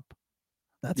hand job.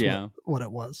 That's what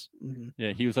it was. Mm-hmm.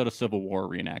 Yeah, he was at a Civil War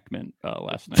reenactment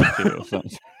last night too. So.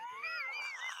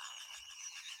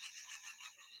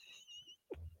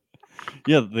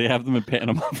 Yeah, they have them in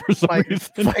Panama for some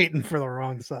reason. Fighting for the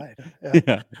wrong side.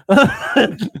 Yeah. Well,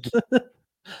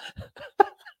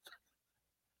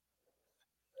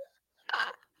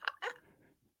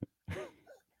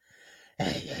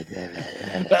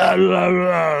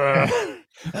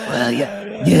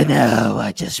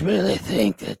 I just really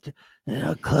think that,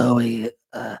 Chloe,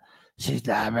 she's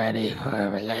not ready for a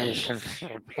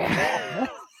relationship.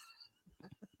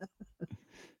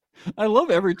 I love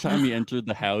every time he entered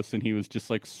the house and he was just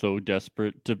like so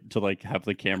desperate to like have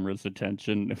the camera's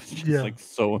attention. It was just like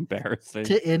so embarrassing.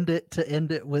 To end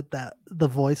it with the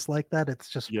voice like that, it's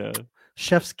just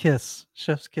chef's kiss.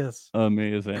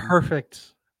 Amazing.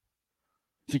 Perfect.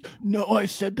 It's like, no, I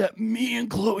said that me and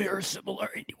Chloe are similar.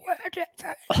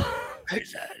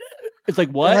 It's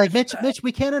like, what? Like, Mitch,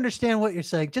 we can't understand what you're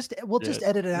saying. We'll just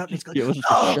edit it out. And he's going,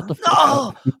 shut the fuck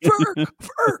up.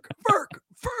 Ferg.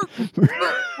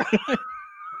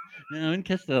 No, and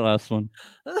kiss the last one.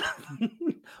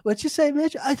 What'd you say,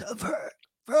 Mitch? I said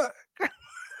Ferg.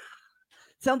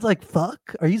 Sounds like fuck.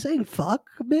 Are you saying fuck,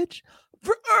 Mitch?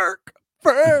 Ferg.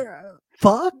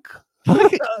 Fuck.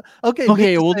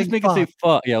 Okay, we'll just make it say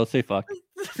fuck. Yeah, we'll say fuck.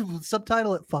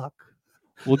 Subtitle it fuck.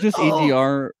 We'll just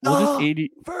ADR. We'll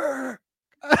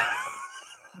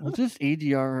just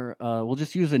ADR. We'll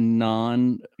just use a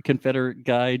non-Confederate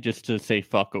guy just to say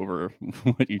fuck over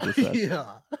what you just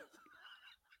said.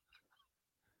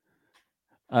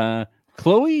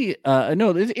 Chloe,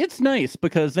 no, it's nice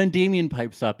because then Damien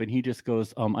pipes up and he just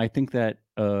goes, I think that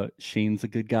Shane's a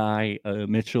good guy.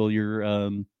 Mitchell, you're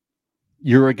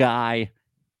a guy,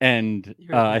 and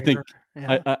I think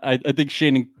I think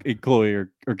Shane and Chloe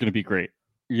are going to be great.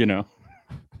 You know,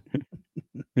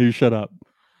 you shut up.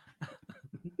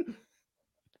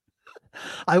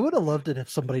 I would have loved it if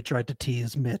somebody tried to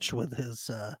tease Mitch with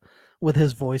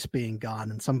his voice being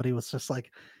gone, and somebody was just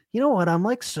like, you know what? I'm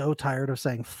like so tired of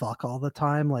saying fuck all the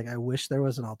time. Like, I wish there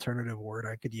was an alternative word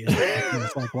I could use.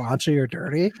 It's like raunchy or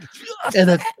dirty. And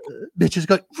then Mitch is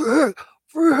going, and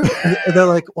they're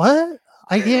like, what?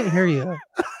 I can't hear you.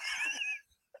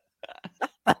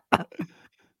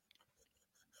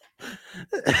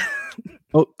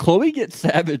 Oh, Chloe gets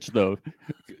savage though.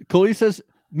 Chloe says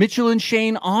Mitchell and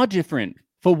Shane are different.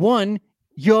 For one,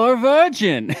 you're a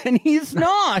virgin and he's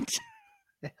not.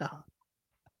 Yeah.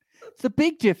 It's a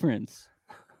big difference.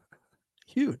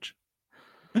 Huge.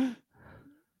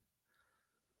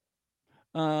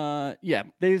 Yeah,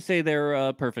 they say they're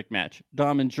a perfect match.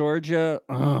 Dom and Georgia.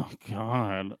 Oh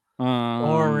God.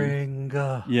 Boring.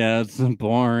 Yeah, it's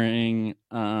boring.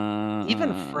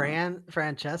 Even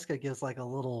Francesca gives like a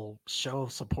little show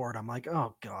of support. I'm like,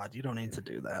 oh God, you don't need to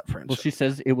do that, Francesca. Well, she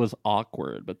says it was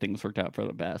awkward, but things worked out for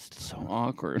the best. So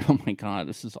awkward. Oh my God,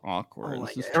 this is awkward.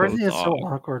 Everything is so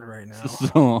awkward right now. This is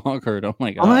so awkward. Oh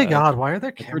my God. Oh my God, why are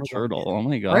there cameras? Turtle. Oh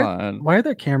my God. Why are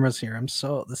there cameras here?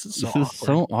 This is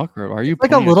so awkward. Why are you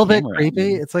like a little bit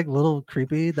creepy? It's like a little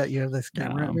creepy that you have this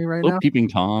camera at me right now. Peeping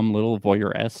Tom, little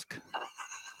voyeur-esque.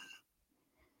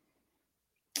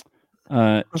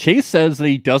 Chase says that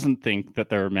he doesn't think that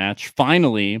they're a match.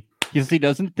 Finally, because he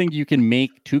doesn't think you can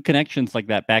make two connections like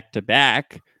that back to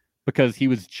back because he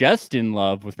was just in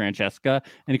love with Francesca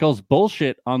and he calls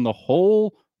bullshit on the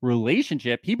whole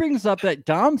relationship. He brings up that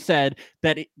Dom said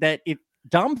that if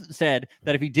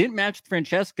he didn't match with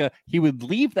Francesca, he would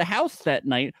leave the house that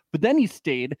night, but then he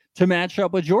stayed to match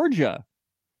up with Georgia.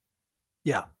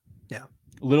 Yeah. A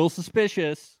little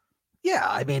suspicious. Yeah,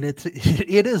 I mean it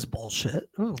is bullshit.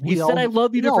 He said I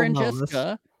love you to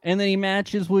Francesca, and then he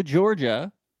matches with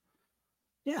Georgia.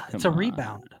 Yeah, it's a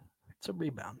rebound.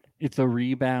 It's a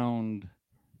rebound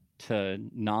to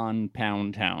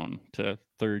non-pound town, to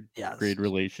third grade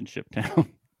relationship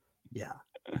town. Yeah.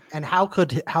 And how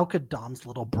could Dom's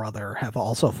little brother have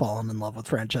also fallen in love with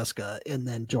Francesca and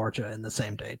then Georgia in the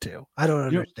same day too? I don't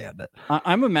understand it.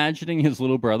 I'm imagining his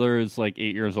little brother is like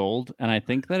 8 years old, and I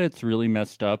think that it's really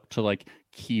messed up to like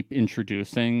keep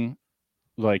introducing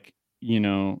like, you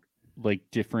know, like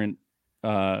different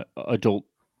adult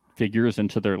figures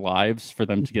into their lives for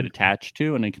them to get attached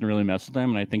to, and it can really mess with them.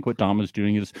 And I think what Dom is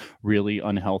doing is really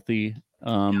unhealthy.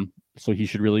 So he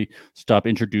should really stop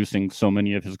introducing so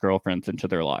many of his girlfriends into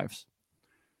their lives.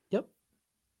 Yep.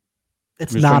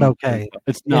 It's not okay.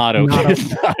 It's not okay.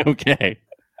 It's not okay.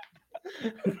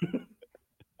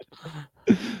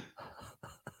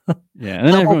 Yeah. And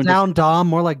then double down Dom,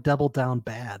 more like double down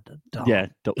bad Dom. Yeah.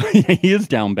 He is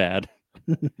down bad.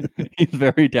 He's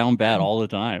very down bad all the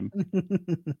time.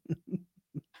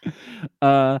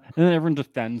 And then everyone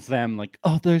defends them like,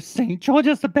 oh, they're saying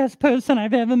Georgia's the best person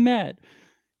I've ever met.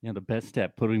 Yeah, the best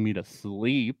at putting me to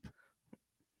sleep.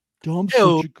 Dom's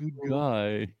such a good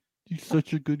guy. He's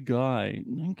such a good guy.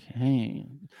 Okay.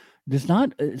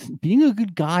 Being a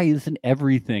good guy isn't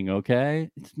everything, okay?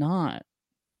 It's not.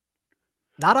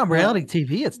 Not on reality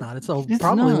TV, it's not. It's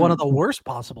probably one of the worst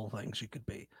possible things you could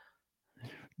be.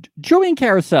 Joey and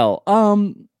Carousel.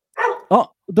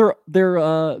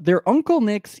 They're Uncle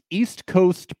Nick's East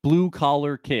Coast blue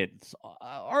collar kids.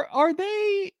 Are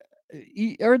they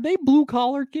blue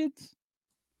collar kids?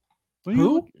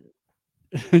 Who?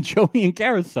 Joey and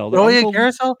Carousel. Joey and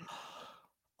Carousel.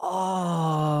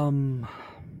 I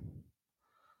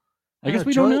guess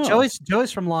we don't know.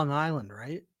 Joey's from Long Island,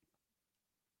 right?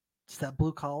 Is that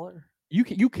blue collar? You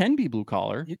can be blue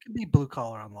collar. You can be blue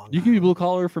collar on Long Island. You can be blue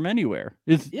collar from anywhere.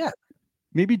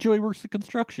 Maybe Joey works at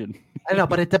construction. I know,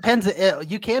 but it depends.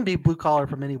 You can be blue collar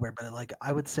from anywhere, but like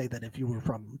I would say that if you were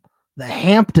from the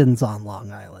Hamptons on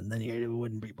Long Island, then you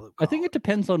wouldn't be blue collar. I think it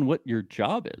depends on what your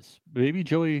job is. Maybe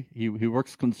Joey he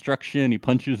works construction. He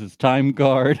punches his time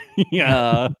card.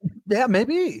 Yeah, yeah,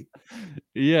 maybe.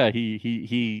 Yeah,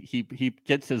 he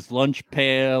gets his lunch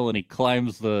pail and he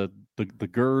climbs the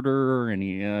girder and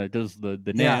he does the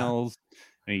nails.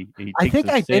 And he I think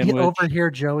I did sandwich.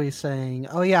 overhear Joey saying,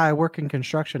 "Oh yeah, I work in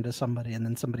construction" to somebody, and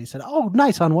then somebody said, "Oh,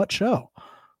 nice. On what show?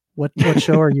 What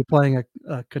show are you playing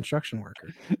a construction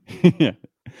worker?" Yeah,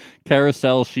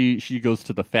 Carousel. She goes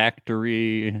to the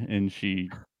factory and she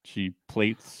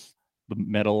plates the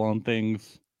metal on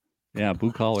things. Yeah,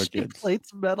 blue collar kids.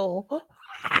 Plates metal.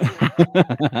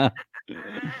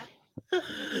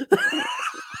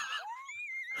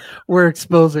 We're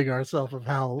exposing ourselves of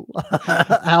how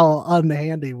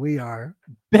unhandy we are.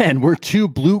 Ben, we're two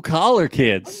blue collar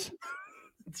kids.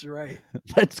 That's right.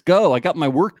 Let's go. I got my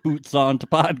work boots on to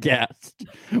podcast.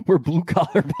 We're blue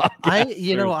collar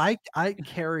podcasters. I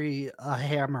carry a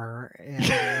hammer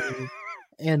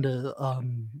and a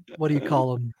what do you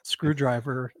call them?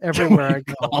 Screwdriver everywhere I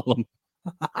go.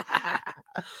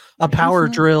 A power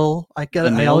drill. I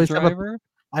always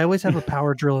have a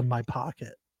power drill in my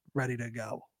pocket, ready to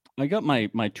go. I got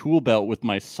my tool belt with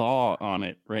my saw on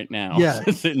it right now. Yeah,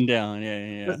 sitting down.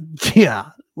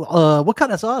 Yeah. What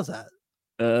kind of saw is that?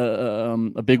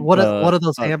 A big. What are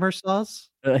those hammer saws?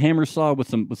 A hammer saw with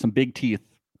some big teeth.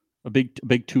 A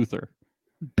big toother.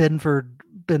 Benford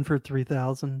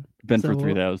 3000. Benford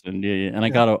 3000. Yeah. And I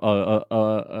got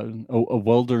a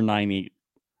welder 9.8.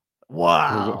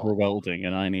 Wow. For welding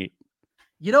a 9.8.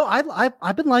 You know,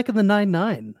 I've been liking the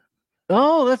 9.9.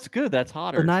 Oh, that's good. That's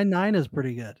hotter. The 9.9 is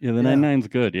pretty good. Yeah, the 9.9's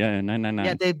good. Yeah, 9.99.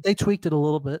 Yeah, they tweaked it a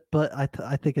little bit, but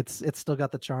I think it's still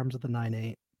got the charms of the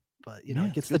 9.8. But you know,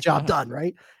 it gets the job done,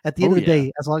 right? At the end of the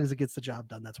day, as long as it gets the job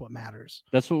done, that's what matters.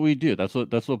 That's what we do. That's what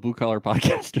blue collar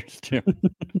podcasters do.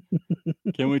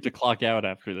 Can't wait to clock out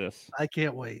after this. I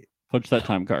can't wait. Punch that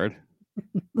time card.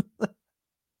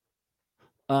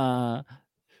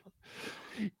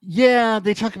 Yeah,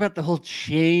 they talk about the whole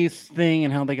Chase thing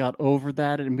and how they got over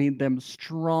that and it made them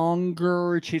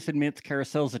stronger. Chase admits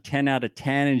Carousel's a 10 out of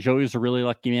 10 and Joey's a really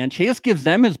lucky man. Chase gives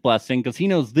them his blessing because he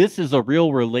knows this is a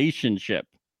real relationship.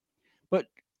 But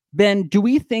Ben, do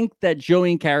we think that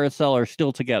Joey and Carousel are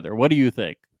still together? What do you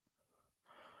think?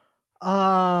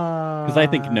 Because I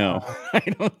think no.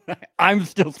 I'm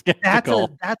still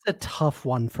skeptical. That's a tough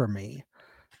one for me.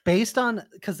 Based on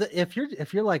because if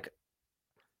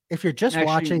you're just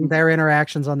watching their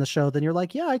interactions on the show, then you're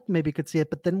like, yeah, I maybe could see it.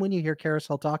 But then when you hear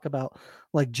Carousel talk about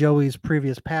like Joey's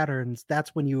previous patterns,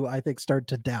 that's when you, I think, start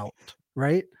to doubt,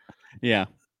 right? Yeah.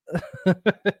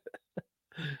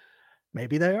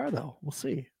 Maybe they are, though. We'll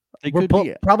see. We'll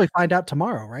probably find out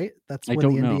tomorrow, right? That's when the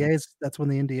NDAs. That's when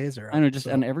the NDAs are out. I know, just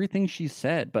on everything she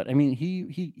said. But I mean,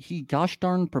 he gosh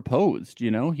darn proposed.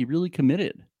 You know, he really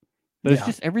committed. But it's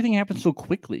just everything happens so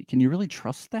quickly. Can you really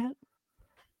trust that?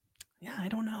 Yeah, I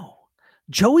don't know.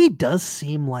 Joey does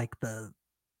seem like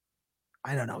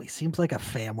I don't know. He seems like a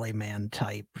family man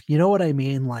type. You know what I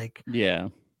mean? Like, yeah.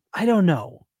 I don't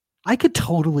know. I could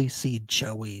totally see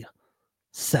Joey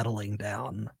settling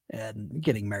down and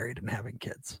getting married and having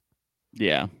kids.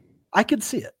 Yeah. I could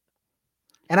see it.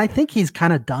 And I think he's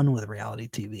kind of done with reality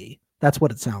TV. That's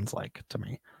what it sounds like to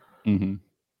me. Mm-hmm.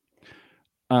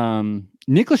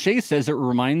 Nick Lachey says it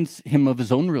reminds him of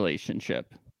his own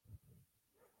relationship.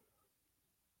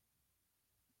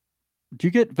 Do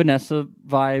you get Vanessa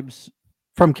vibes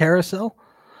from Carousel?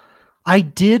 I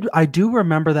do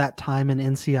remember that time in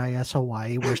NCIS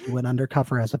Hawaii where she went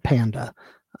undercover as a panda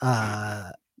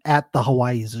at the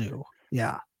Hawaii Zoo.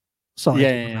 Yeah. So I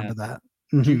remember that.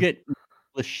 Mm-hmm. Do you get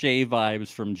Lachey vibes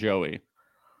from Joey?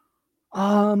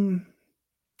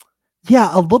 Yeah,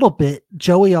 a little bit.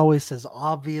 Joey always says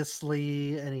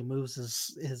obviously, and he moves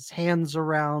his hands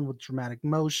around with dramatic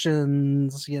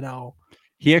motions, you know.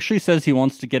 He actually says he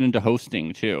wants to get into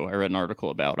hosting too. I read an article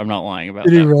about. I'm not lying about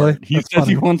that. Did he really? He says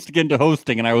he wants to get into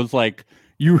hosting, and I was like,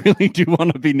 "You really do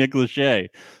want to be Nick Lachey?"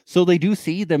 So they do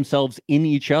see themselves in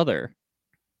each other.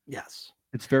 Yes,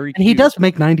 it's very. And cute. he does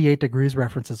make 98 Degrees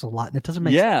references a lot, and it doesn't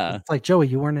make sense. It's like, Joey,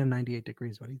 you weren't in 98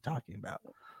 Degrees. What are you talking about?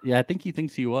 Yeah, I think he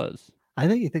thinks he was. I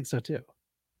think he thinks so too.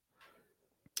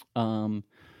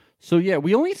 So yeah,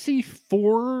 we only see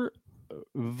 4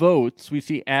 votes, we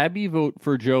see Abby vote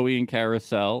for Joey and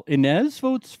Carousel. Inez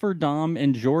votes for Dom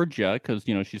and Georgia because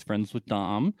she's friends with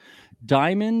Dom.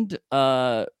 Diamond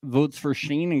votes for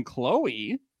Shane and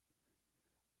Chloe.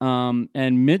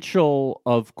 And Mitchell,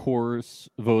 of course,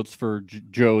 votes for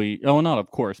Joey. Oh, not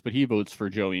of course, but he votes for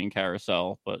Joey and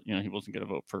Carousel. But he wasn't going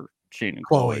to vote for Shane and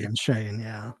Chloe. And Shane,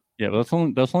 yeah. Yeah, but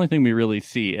that's the only thing we really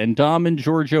see. And Dom and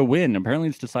Georgia win. Apparently,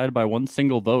 it's decided by one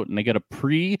single vote, and they get a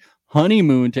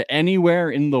pre-honeymoon to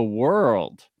anywhere in the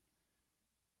world.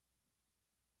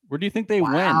 Where do you think they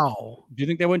went? Do you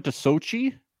think they went to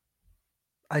Sochi?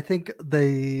 I think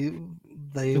they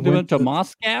went to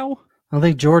Moscow. I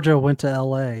think Georgia went to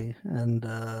LA, and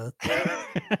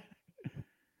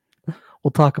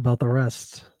we'll talk about the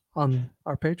rest on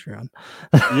our Patreon.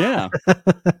 Yeah.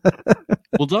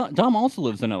 Well, Dom also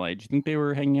lives in LA. Do you think they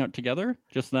were hanging out together?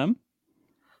 Just them?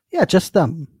 Yeah, just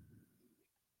them.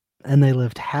 And they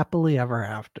lived happily ever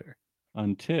after.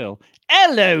 Until,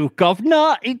 hello,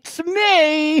 governor, it's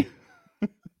me.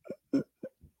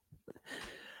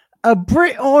 A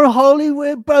Brit on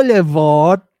Hollywood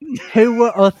Boulevard. Who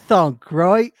would have thunk,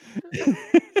 right?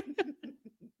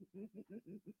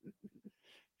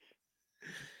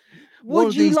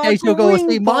 Would you like to go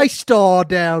see my star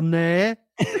down there?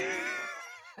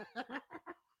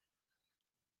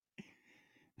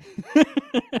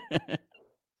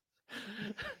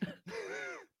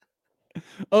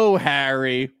 Oh,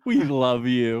 Harry, we love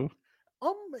you.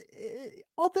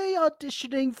 Are they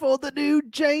auditioning for the new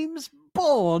James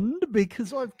Bond?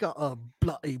 Because I've got a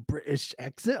bloody British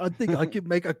accent. I think I can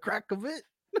make a crack of it.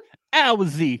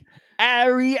 Owsy.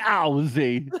 Harry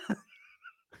Owsy.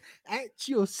 At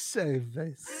your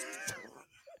service.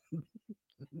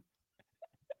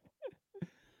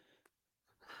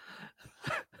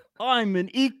 I'm an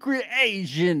secret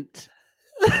agent.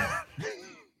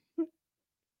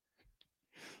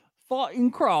 Fighting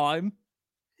crime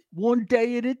one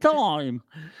day at a time.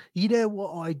 You know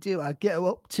what I do? I go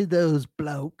up to those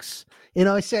blokes and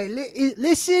I say,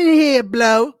 listen here,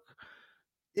 bloke.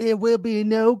 There will be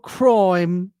no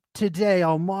crime today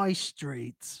on my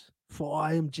streets, for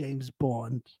I am James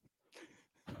Bond.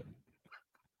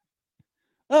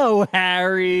 Oh,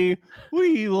 Harry,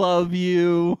 we love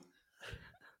you.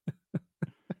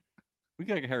 We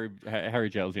got Harry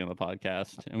Jowsey on the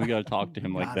podcast, and we got to talk to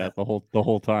him like that the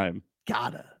whole time.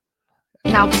 Gotta.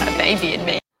 Now put a baby in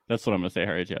me. That's what I'm gonna say,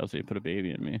 Harry Jowsey. Put a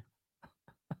baby in me.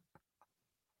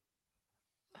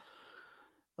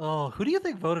 Oh, who do you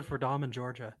think voted for Dom in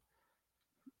Georgia?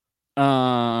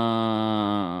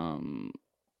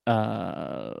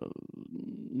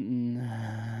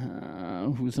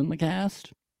 Who's in the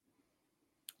cast?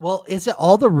 Well, is it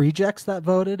all the rejects that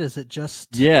voted? Is it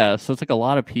just... Yeah, so it's like a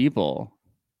lot of people.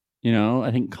 I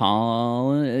think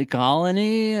Colony,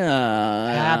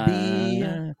 Abby.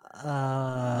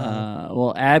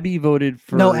 Well, Abby voted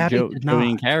for Joey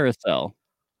and Carousel.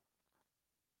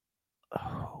 Oh,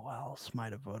 who else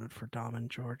might have voted for Dom in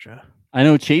Georgia? I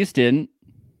know Chase didn't.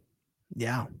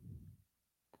 Yeah.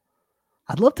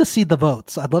 I'd love to see the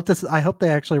votes. I hope they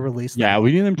actually release them. Yeah,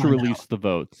 we need them to release the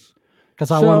votes.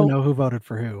 Because I want to know who voted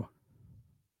for who.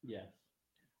 Yeah.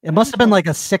 It must have been like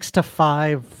a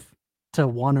 6-5 to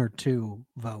 1 or 2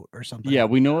 vote or something. Yeah,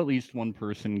 we know at least one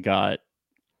person got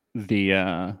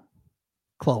the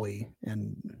Chloe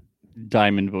and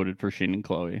Diamond voted for Shane and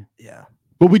Chloe. Yeah.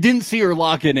 But we didn't see her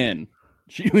lock it in.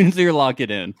 We didn't see her lock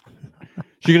it in.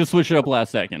 She could have switched it up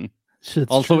last second.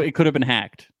 Also, it could have been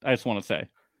hacked. I just want to say.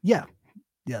 Yeah.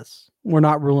 Yes. We're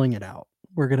not ruling it out.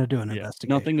 We're going to do an investigation.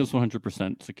 Nothing is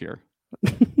 100% secure.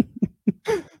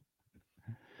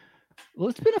 Well,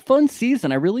 it's been a fun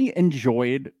season. I really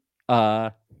enjoyed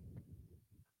getting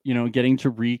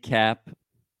to recap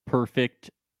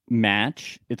Perfect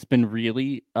Match. It's been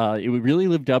really it really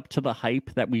lived up to the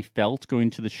hype that we felt going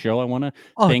to the show. I want to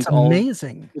thank it's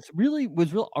amazing. It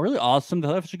was really awesome. They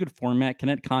have such a good format,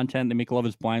 Connect content. They make Love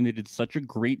Is Blind. They did such a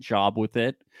great job with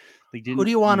it. They didn't. Who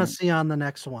do you want to see on the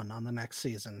next one, on the next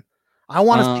season? I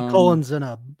want to see Colin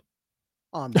Zenub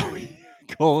on there.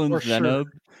 Colin Zenub.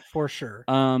 For sure.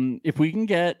 If we can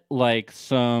get like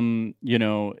some,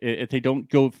 if they don't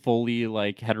go fully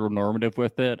like heteronormative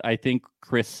with it, I think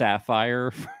Chris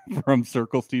Sapphire from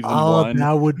Circle season 1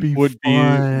 that would be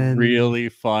really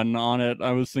fun on it.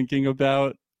 I was thinking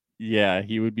about, yeah,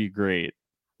 he would be great.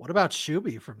 What about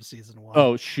Shuby from season 1?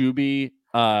 Oh, Shuby,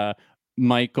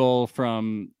 Michael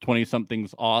from 20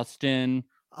 Somethings Austin.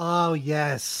 Oh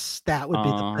yes, that would be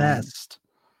the best.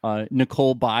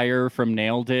 Nicole Byer from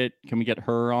Nailed It. Can we get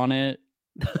her on it?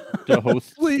 The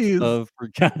host of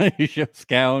Reality Show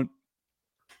Scout.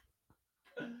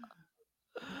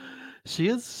 She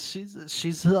is.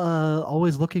 She's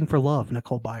always looking for love,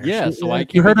 Nicole Byer. Yeah, She, so why you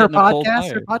can't heard we her get Nicole podcast?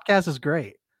 Byer? Her podcast is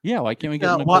great. Yeah, why can't we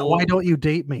get Nicole? Why don't you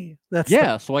date me?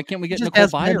 So why can't we get Nicole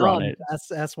Byer on it?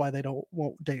 That's why they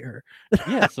won't date her.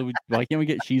 Yeah, so why can't we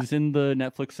get? She's in the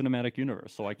Netflix cinematic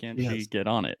universe, so why can't she get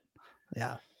on it?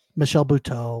 Yeah, Michelle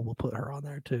Buteau, we'll put her on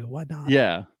there too. Why not?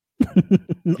 Yeah,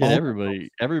 get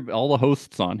everybody, all the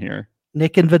hosts on here.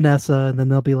 Nick and Vanessa, and then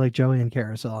they'll be like Joey and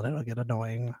Carousel, and it'll get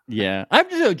annoying. Yeah,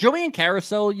 Joey and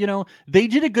Carousel. They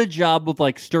did a good job of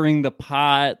like stirring the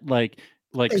pot, like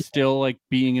still like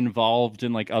being involved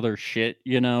in like other shit.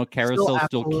 Carousel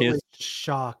still kissed.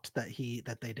 Shocked that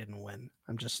they didn't win.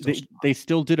 I'm just they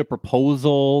still did a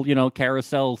proposal.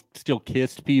 Carousel still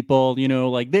kissed people.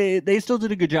 Like they still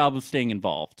did a good job of staying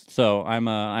involved. So I'm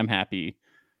happy.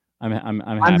 I'm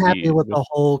happy with the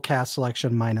whole cast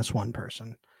selection minus one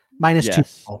person. Minus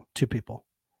two people.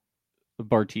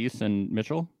 Bartise and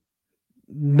Mitchell.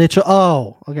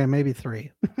 Oh, okay, maybe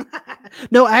three.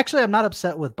 No, actually, I'm not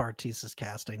upset with Bartise's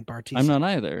casting. I'm not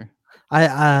either.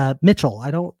 Mitchell. I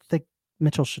don't think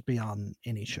Mitchell should be on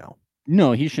any show.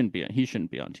 No, he shouldn't be. He shouldn't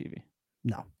be on TV.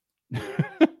 No.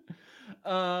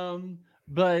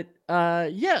 But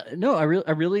I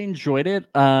really enjoyed it.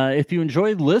 If you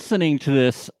enjoyed listening to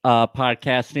this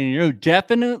podcasting,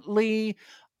 definitely.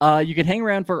 You can hang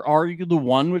around for Are You the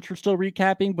One, which we're still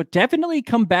recapping, but definitely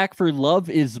come back for Love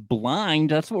is Blind.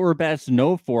 That's what we're best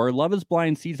known for. Love is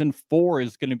Blind season 4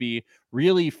 is going to be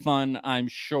really fun, I'm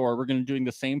sure. We're going to be doing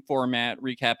the same format,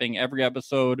 recapping every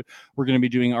episode. We're going to be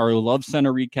doing our Love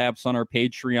Center recaps on our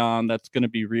Patreon. That's going to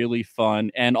be really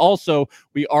fun. And also,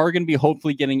 we are going to be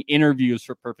hopefully getting interviews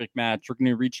for Perfect Match. We're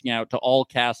going to be reaching out to all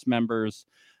cast members,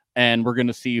 and we're going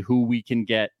to see who we can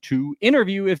get to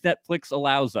interview if Netflix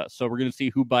allows us. So we're going to see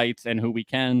who bites and who we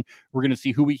can. We're going to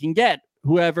see who we can get.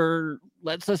 Whoever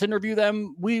lets us interview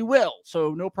them, we will.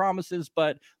 So no promises,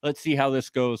 but let's see how this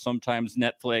goes. Sometimes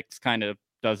Netflix kind of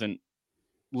doesn't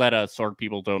let us, or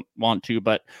people don't want to,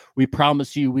 but we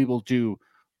promise you we will do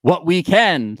what we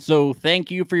can. So thank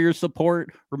you for your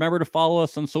support. Remember to follow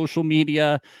us on social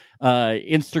media,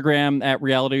 Instagram at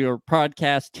Reality Alert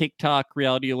Podcast, TikTok,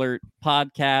 Reality Alert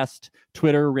Podcast,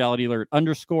 Twitter, Reality Alert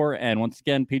 _, and once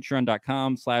again,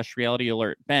 patreon.com/Reality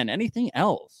Alert. Ben, anything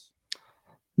else?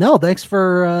 No, thanks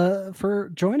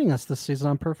for joining us this season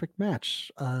on Perfect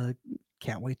Match.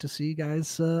 Can't wait to see you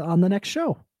guys on the next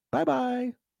show.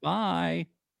 Bye-bye. Bye.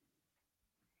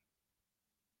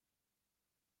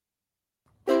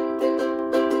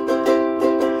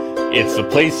 It's the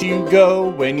place you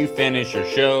go when you finish your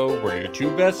show. We're your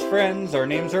two best friends. Our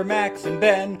names are Max and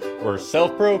Ben. We're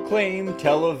self-proclaimed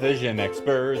television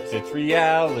experts. It's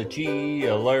Reality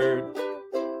Alert.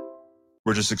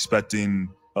 We're just expecting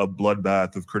a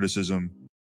bloodbath of criticism